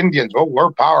Columbia, us Indians, we're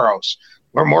a powerhouse.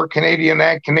 We're more Canadian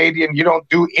than Canadian. You don't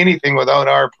do anything without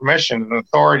our permission and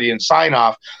authority and sign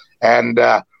off. And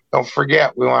don't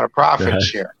forget, we want a profit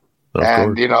share.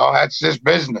 And, you know, that's just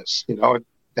business, you know.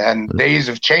 And days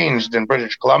have changed in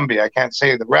British Columbia. I can't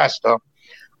say the rest.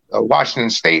 Washington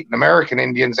State and American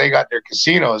Indians, they got their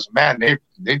casinos. Man,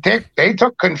 they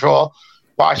took control.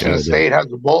 Washington State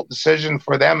has a bolt decision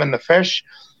for them and the fish.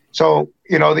 So,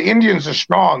 you know, the Indians are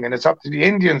strong, and it's up to the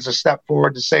Indians to step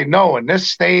forward to say, no, in this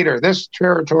state or this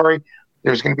territory,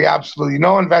 there's going to be absolutely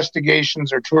no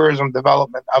investigations or tourism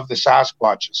development of the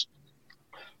Sasquatches.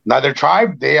 Another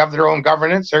tribe, they have their own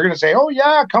governance. They're going to say, oh,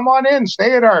 yeah, come on in,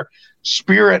 stay at our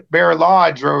Spirit Bear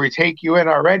Lodge, where we take you in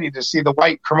already to see the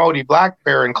white Kermode black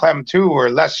bear in Clem 2, where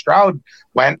Les Stroud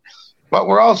went. But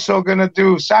we're also going to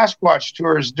do Sasquatch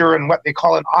tours during what they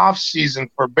call an off-season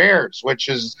for bears, which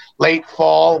is late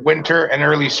fall, winter, and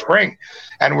early spring.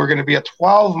 And we're going to be a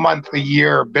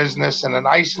 12-month-a-year business in an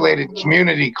isolated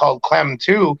community called Clem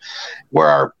 2, where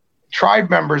our tribe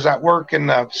members that work in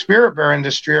the spirit bear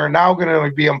industry are now going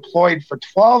to be employed for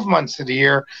 12 months of the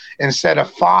year instead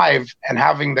of 5, and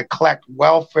having to collect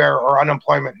welfare or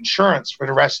unemployment insurance for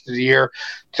the rest of the year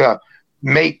to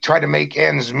try to make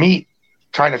ends meet,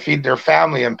 trying to feed their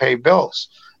family and pay bills.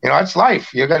 You know, it's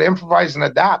life. You got to improvise and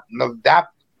adapt. And the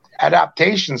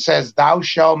adaptation says, thou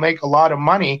shall make a lot of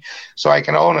money so I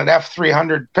can own an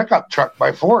F300 pickup truck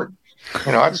by Ford.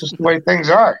 You know, that's just the way things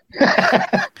are.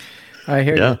 I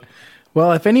hear you.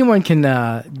 Well, if anyone can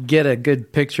get a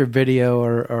good picture, video,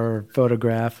 or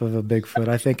photograph of a Bigfoot,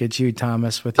 I think it's you,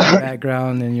 Thomas, with your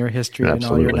background and your history and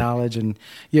all your knowledge and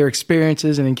your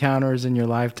experiences and encounters in your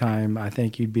lifetime. I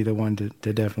think you'd be the one to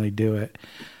definitely do it.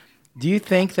 Do you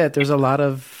think that there's a lot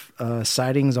of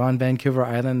sightings on Vancouver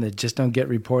Island that just don't get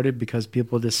reported because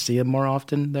people just see them more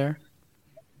often there?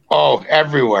 Oh,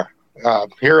 everywhere.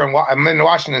 I'm in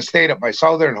Washington State at my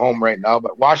southern home right now,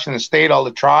 but Washington State, all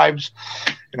the tribes.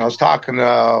 I was talking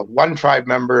to one tribe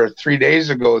member 3 days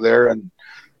ago there in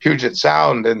Puget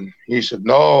Sound, and he said,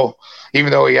 no,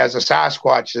 even though he has a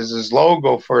Sasquatch as his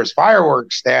logo for his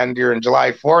fireworks stand here in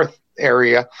July 4th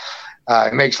area,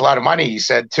 it makes a lot of money, he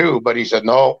said, too. But he said,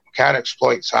 no, can't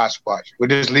exploit Sasquatch. We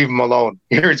just leave him alone.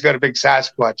 Here he's got a big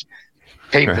Sasquatch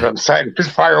painted on the side of his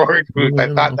fireworks booth.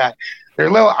 I thought that there's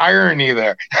a little irony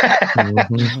there.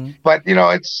 But, you know,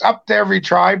 it's up to every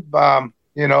tribe.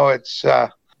 You know, it's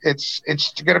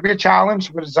going to be a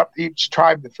challenge, but it's up to each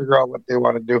tribe to figure out what they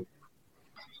want to do.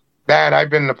 Man, I've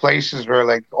been to places where,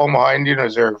 like Omaha Indian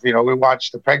Reserve, you know, we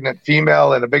watched a pregnant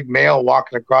female and a big male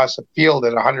walking across a field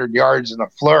at 100 yards in a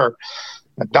fleur.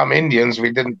 The dumb Indians,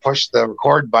 we didn't push the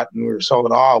record button. We were so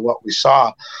in awe of what we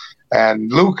saw.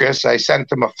 And Lucas, I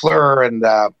sent him a fleur and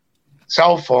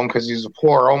cell phone because he's a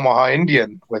poor Omaha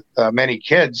Indian with many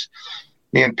kids.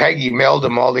 Me and Peggy mailed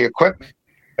him all the equipment,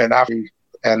 and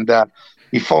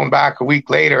he phoned back a week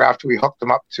later after we hooked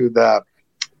him up to the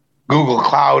Google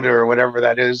Cloud or whatever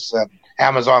that is,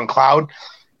 Amazon Cloud,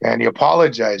 and he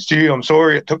apologized. Gee, I'm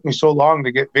sorry it took me so long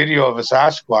to get video of a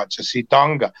Sasquatch, a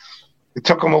Sitonga. It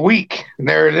took him a week, and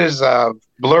there it is,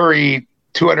 blurry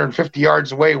 250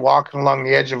 yards away, walking along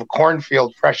the edge of a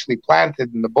cornfield freshly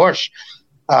planted in the bush,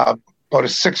 about a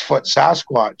 6-foot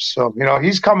Sasquatch. So, you know,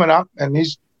 he's coming up, and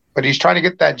he's trying to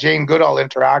get that Jane Goodall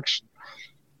interaction.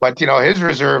 But, you know, his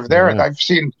reserve there, I've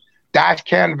seen dash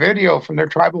cam video from their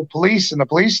tribal police in the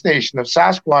police station of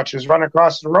Sasquatches run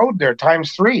across the road there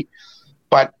 ×3.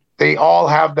 But they all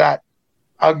have that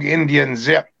Ugg Indian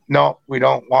zip. No, we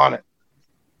don't want it.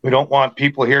 We don't want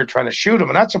people here trying to shoot them.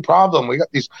 And that's a problem. We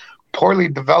got these poorly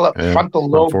developed frontal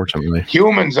lobe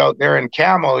humans out there in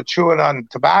camo chewing on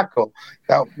tobacco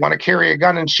that want to carry a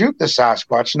gun and shoot the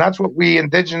Sasquatch. And that's what we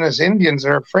indigenous Indians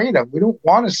are afraid of. We don't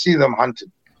want to see them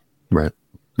hunted. Right.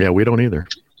 Yeah, we don't either.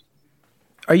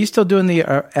 Are you still doing the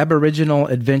Aboriginal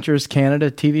Adventures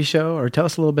Canada TV show? Or tell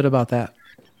us a little bit about that.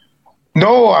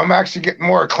 No, I'm actually getting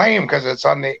more acclaim because it's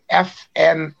on the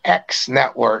FNX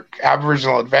network,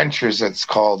 Aboriginal Adventures it's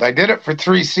called. I did it for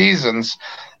 3 seasons.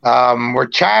 We're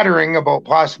chattering about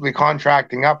possibly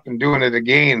contracting up and doing it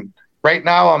again. Right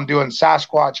now I'm doing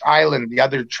Sasquatch Island, the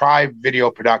other tribe video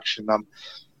production.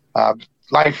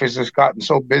 Life has just gotten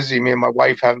so busy. Me and my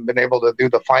wife haven't been able to do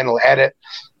the final edit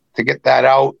to get that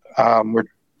out. We're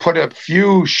put a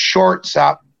few shorts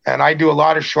up. And I do a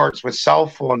lot of shorts with cell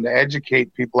phone to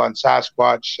educate people on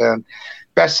Sasquatch. And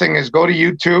best thing is go to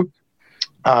YouTube,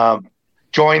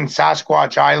 join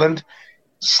Sasquatch Island,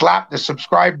 slap the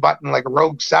subscribe button like a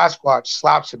rogue Sasquatch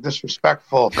slaps a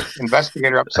disrespectful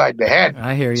investigator upside the head.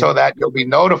 I hear you. So that you'll be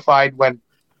notified when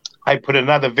I put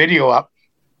another video up.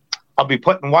 I'll be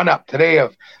putting one up today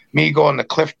of me going to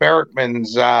Cliff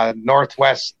Barrickman's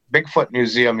Northwest Bigfoot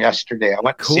Museum yesterday. I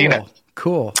went and seen it.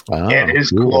 Cool. Wow, it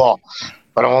is cool.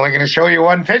 But I'm only going to show you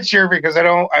one picture because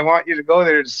I want you to go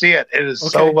there to see it. It is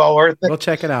so well worth it. We'll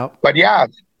check it out. But yeah,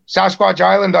 Sasquatch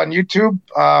Island on YouTube.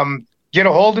 Get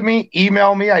a hold of me.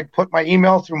 Email me. I put my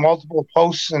email through multiple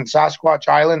posts in Sasquatch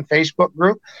Island Facebook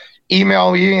group.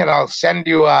 Email me and I'll send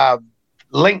you a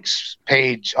links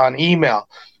page on email.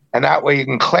 And that way you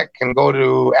can click and go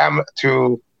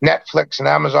to Netflix and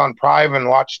Amazon Prime and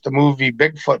watch the movie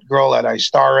Bigfoot Girl that I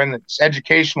star in. It's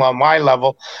educational on my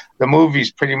level. The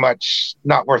movie's pretty much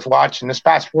not worth watching. Just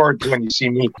fast forward to when you see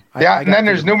me. And then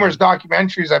there's numerous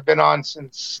documentaries I've been on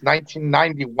since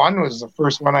 1991 was the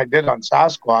first one I did on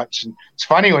Sasquatch. And it's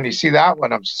funny when you see that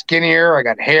one. I'm skinnier, I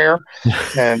got hair,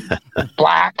 and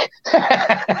black.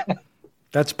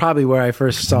 That's probably where I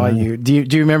first saw you. Do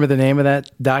you remember the name of that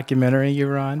documentary you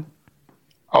were on?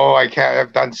 Oh, I can't.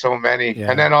 I've done so many. Yeah.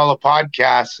 And then all the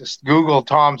podcasts. Just Google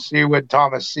Thomas Seawood,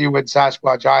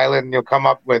 Sasquatch Island. And you'll come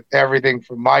up with everything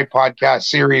from my podcast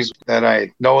series that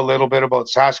I know a little bit about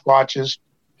Sasquatches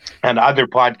and other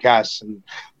podcasts, and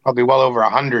probably well over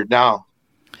 100 now.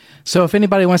 So if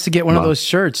anybody wants to get one of those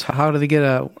shirts, how do they get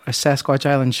a Sasquatch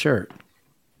Island shirt?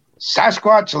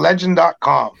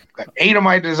 SasquatchLegend.com. Got 8 of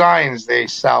my designs they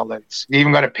sell. It's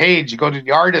even got a page. You go to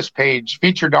the artist page,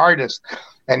 featured artist,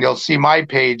 and you'll see my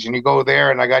page, and you go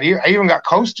there, and I even got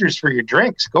coasters for your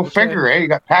drinks. Go figure, eh? You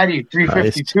got Patty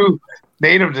 352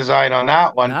 native design on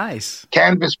that one. Nice.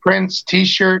 Canvas prints,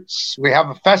 T-shirts. We have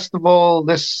a festival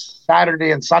this Saturday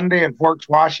and Sunday in Forks,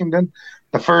 Washington.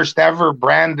 The first ever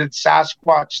branded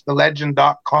Sasquatch, the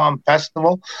Legend.com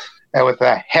festival, with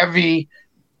a heavy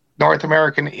North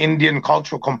American Indian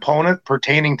cultural component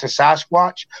pertaining to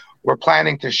Sasquatch. We're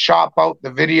planning to shop out the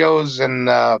videos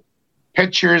and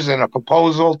pictures and a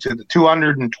proposal to the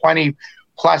 220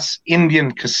 plus Indian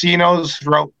casinos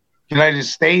throughout the United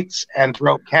States and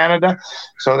throughout Canada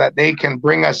so that they can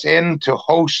bring us in to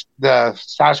host the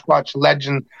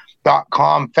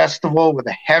SasquatchLegend.com festival with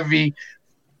a heavy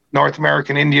North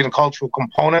American Indian cultural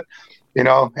component. You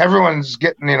know, everyone's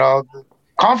getting,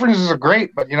 conferences are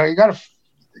great, but, you got to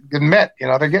admit,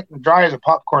 they're getting dry as a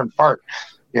popcorn fart.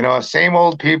 Same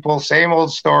old people, same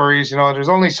old stories. There's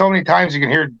only so many times you can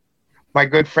hear my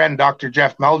good friend, Dr.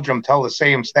 Jeff Meldrum, tell the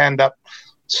same stand-up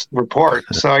report.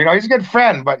 So, he's a good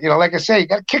friend, but, like I say, you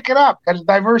got to kick it up, got to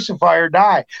diversify or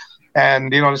die.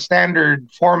 And, the standard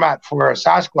format for a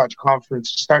Sasquatch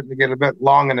conference is starting to get a bit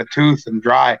long in the tooth and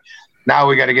dry. Now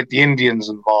we got to get the Indians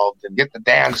involved and get the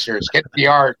dancers, get the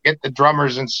art, get the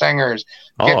drummers and singers,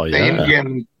 get the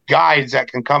Indian guides that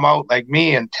can come out like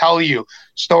me and tell you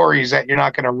stories that you're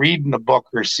not going to read in the book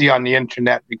or see on the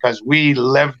internet because we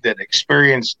lived it,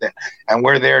 experienced it, and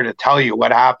we're there to tell you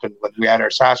what happened when we had our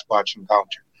Sasquatch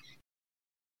encounter.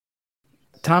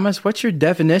 Thomas, what's your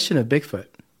definition of Bigfoot?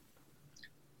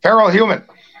 Feral human.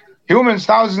 Humans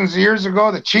thousands of years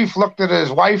ago, the chief looked at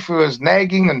his wife who was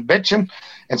nagging and bitching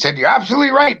and said, "You're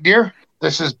absolutely right, dear.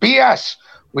 This is BS.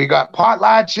 We got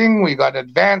potlatching, we got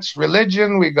advanced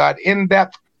religion, we got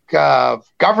in-depth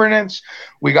governance,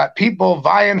 we got people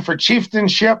vying for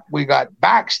chieftainship, we got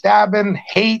backstabbing,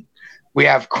 hate, we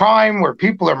have crime where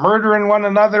people are murdering one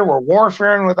another, we're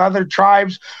warfaring with other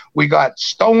tribes, we got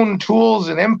stone tools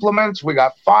and implements, we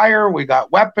got fire, we got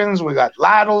weapons, we got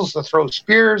ladles to throw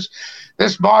spears.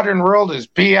 This modern world is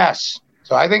BS.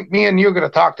 So I think me and you are going to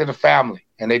talk to the family."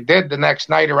 And they did the next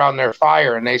night around their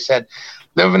fire, and they said,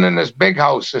 living in this big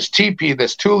house, this teepee,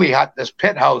 this tule hut, this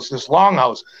pit house, this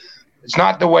longhouse, it's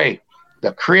not the way.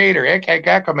 the creator,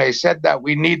 Ekekekame, said that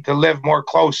we need to live more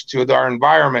close to our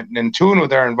environment and in tune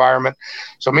with our environment.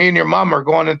 So me and your mom are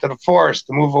going into the forest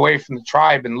to move away from the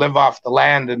tribe and live off the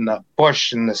land and the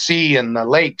bush and the sea and the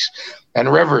lakes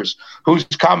and rivers. Who's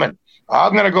coming?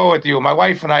 I'm going to go with you. My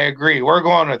wife and I agree. We're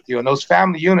going with you. And those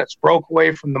family units broke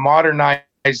away from the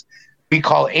modernized, we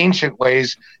call ancient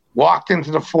ways, walked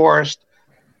into the forest,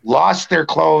 lost their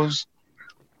clothes,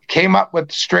 came up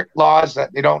with strict laws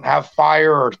that they don't have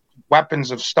fire or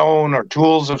weapons of stone or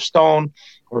tools of stone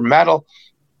or metal.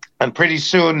 And pretty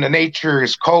soon the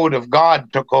nature's code of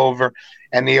God took over,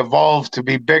 and they evolved to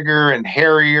be bigger and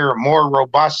hairier, more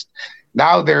robust.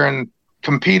 Now they're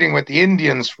competing with the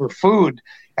Indians for food,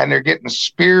 and they're getting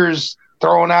spears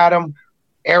thrown at them,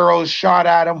 arrows shot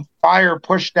at them, fire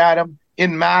pushed at them,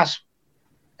 in mass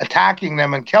attacking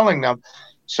them and killing them.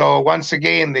 So once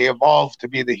again, they evolved to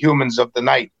be the humans of the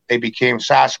night. They became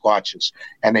Sasquatches,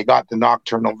 and they got the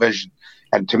nocturnal vision.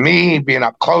 And to me, being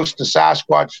up close to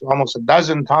Sasquatch almost a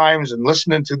dozen times and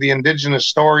listening to the indigenous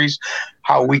stories,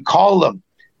 how we call them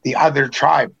the other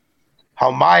tribe,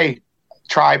 how my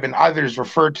tribe and others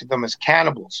refer to them as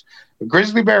cannibals. The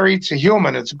grizzly bear eats a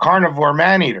human. It's a carnivore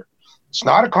man-eater. It's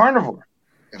not a carnivore.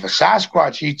 If a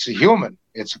Sasquatch eats a human,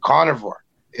 it's a carnivore.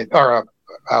 A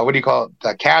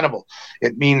cannibal.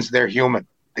 It means they're human.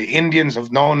 The Indians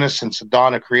have known this since the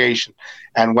dawn of creation,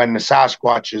 and when the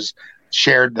Sasquatches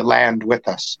shared the land with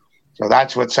us. So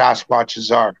that's what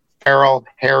Sasquatches are. Feral,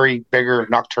 hairy, bigger,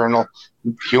 nocturnal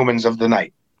humans of the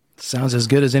night. Sounds as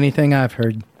good as anything I've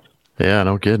heard. Yeah,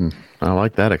 no kidding. I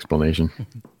like that explanation.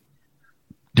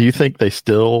 Do you think they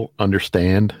still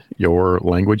understand your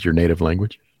language, your native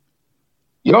language?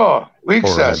 Yo,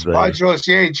 Wixas, Bajos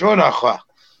Ye Jonacha,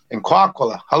 and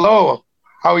Quaquala. Hello,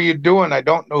 how are you doing? I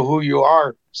don't know who you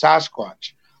are,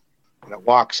 Sasquatch. And it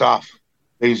walks off,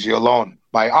 leaves you alone.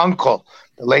 My uncle,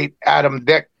 the late Adam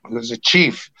Dick, who was a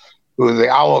chief, who the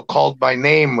owl called by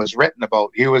name was written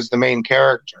about. He was the main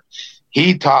character.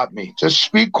 He taught me, just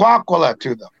speak Quaquala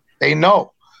to them. They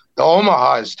know. The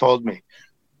Omahas told me,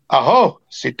 Aho,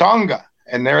 Sitonga.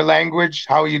 In their language,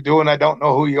 how are you doing? I don't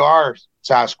know who you are,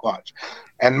 Sasquatch.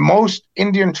 And most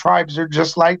Indian tribes are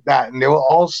just like that. And they will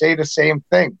all say the same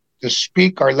thing, to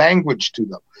speak our language to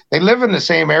them. They live in the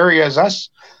same area as us.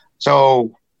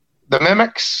 So the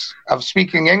mimics of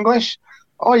speaking English,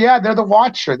 oh yeah, they're the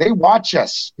watcher. They watch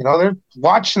us. You know, they're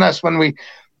watching us when we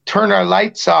turn our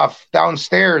lights off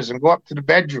downstairs and go up to the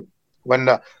bedroom. When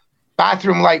the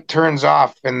bathroom light turns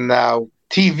off and the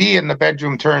TV in the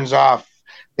bedroom turns off,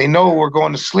 they know we're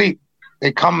going to sleep.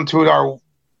 They come to our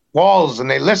walls and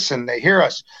they listen. They hear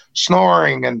us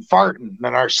snoring and farting in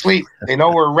our sleep. They know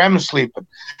we're REM sleeping.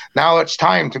 Now it's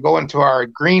time to go into our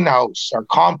greenhouse, our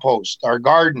compost, our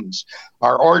gardens,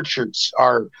 our orchards,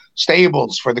 our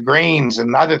stables for the grains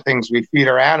and other things we feed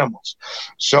our animals.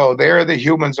 So they're the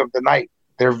humans of the night.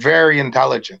 They're very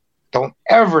intelligent. Don't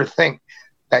ever think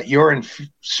that you're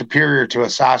superior to a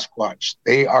Sasquatch.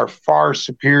 They are far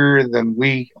superior than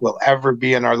we will ever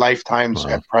be in our lifetimes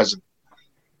at present.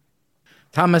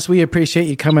 Thomas, we appreciate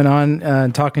you coming on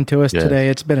and talking to us today.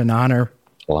 It's been an honor.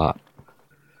 A lot.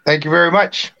 Thank you very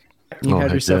much. You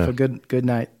have yourself a good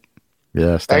night.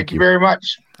 Yes, thank you very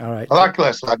much. All right.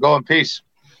 Luckless. I'll go in peace.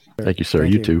 Thank you, sir.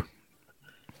 You too.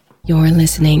 You're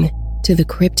listening to the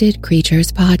Cryptid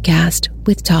Creatures Podcast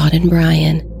with Todd and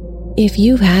Brian. If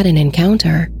you've had an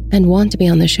encounter and want to be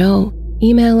on the show,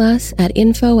 email us at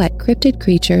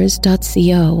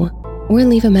info@cryptidcreatures.co or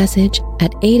leave a message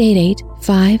at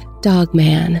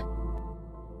 888-5-DOG-MAN.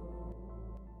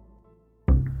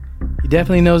 He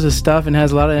definitely knows his stuff and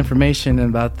has a lot of information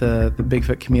about the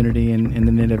Bigfoot community and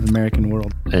the Native American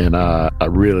world. And I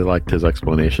really liked his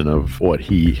explanation of what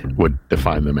he would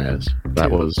define them as.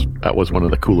 That was one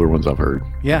of the cooler ones I've heard.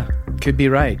 Yeah, could be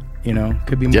right. You know,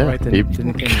 could be more right than you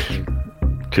think.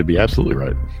 Could be absolutely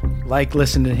right. Like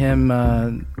listening to him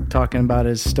talking about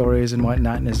his stories and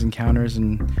whatnot and his encounters,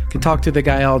 and could talk to the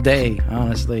guy all day,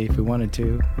 honestly, if we wanted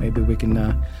to. Maybe we can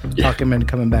talk him into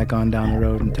coming back on down the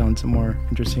road and telling some more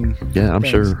interesting I'm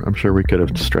things. sure we could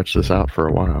have stretched this out for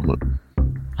a while, but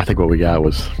I think what we got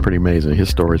was pretty amazing. His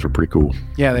stories were pretty cool.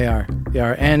 Yeah, they are.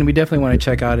 And we definitely want to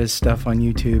check out his stuff on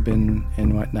YouTube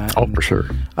and whatnot. Oh, for sure.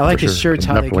 I like his shirts.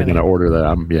 I'm definitely going to order that.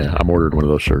 I'm ordering one of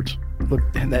those shirts. Look,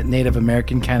 that Native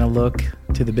American kind of look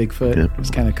to the Bigfoot. Yep. It's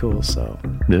kind of cool. So,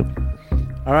 yep.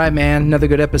 All right, man. Another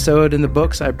good episode in the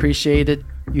books. I appreciate it.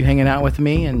 You hanging out with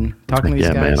me and talking to these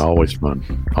guys. Yeah, man. Always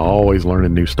fun. Always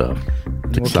learning new stuff.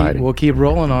 It's exciting. We'll keep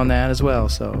rolling on that as well.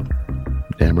 So,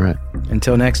 damn right.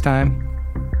 Until next time.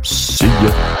 See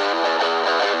ya.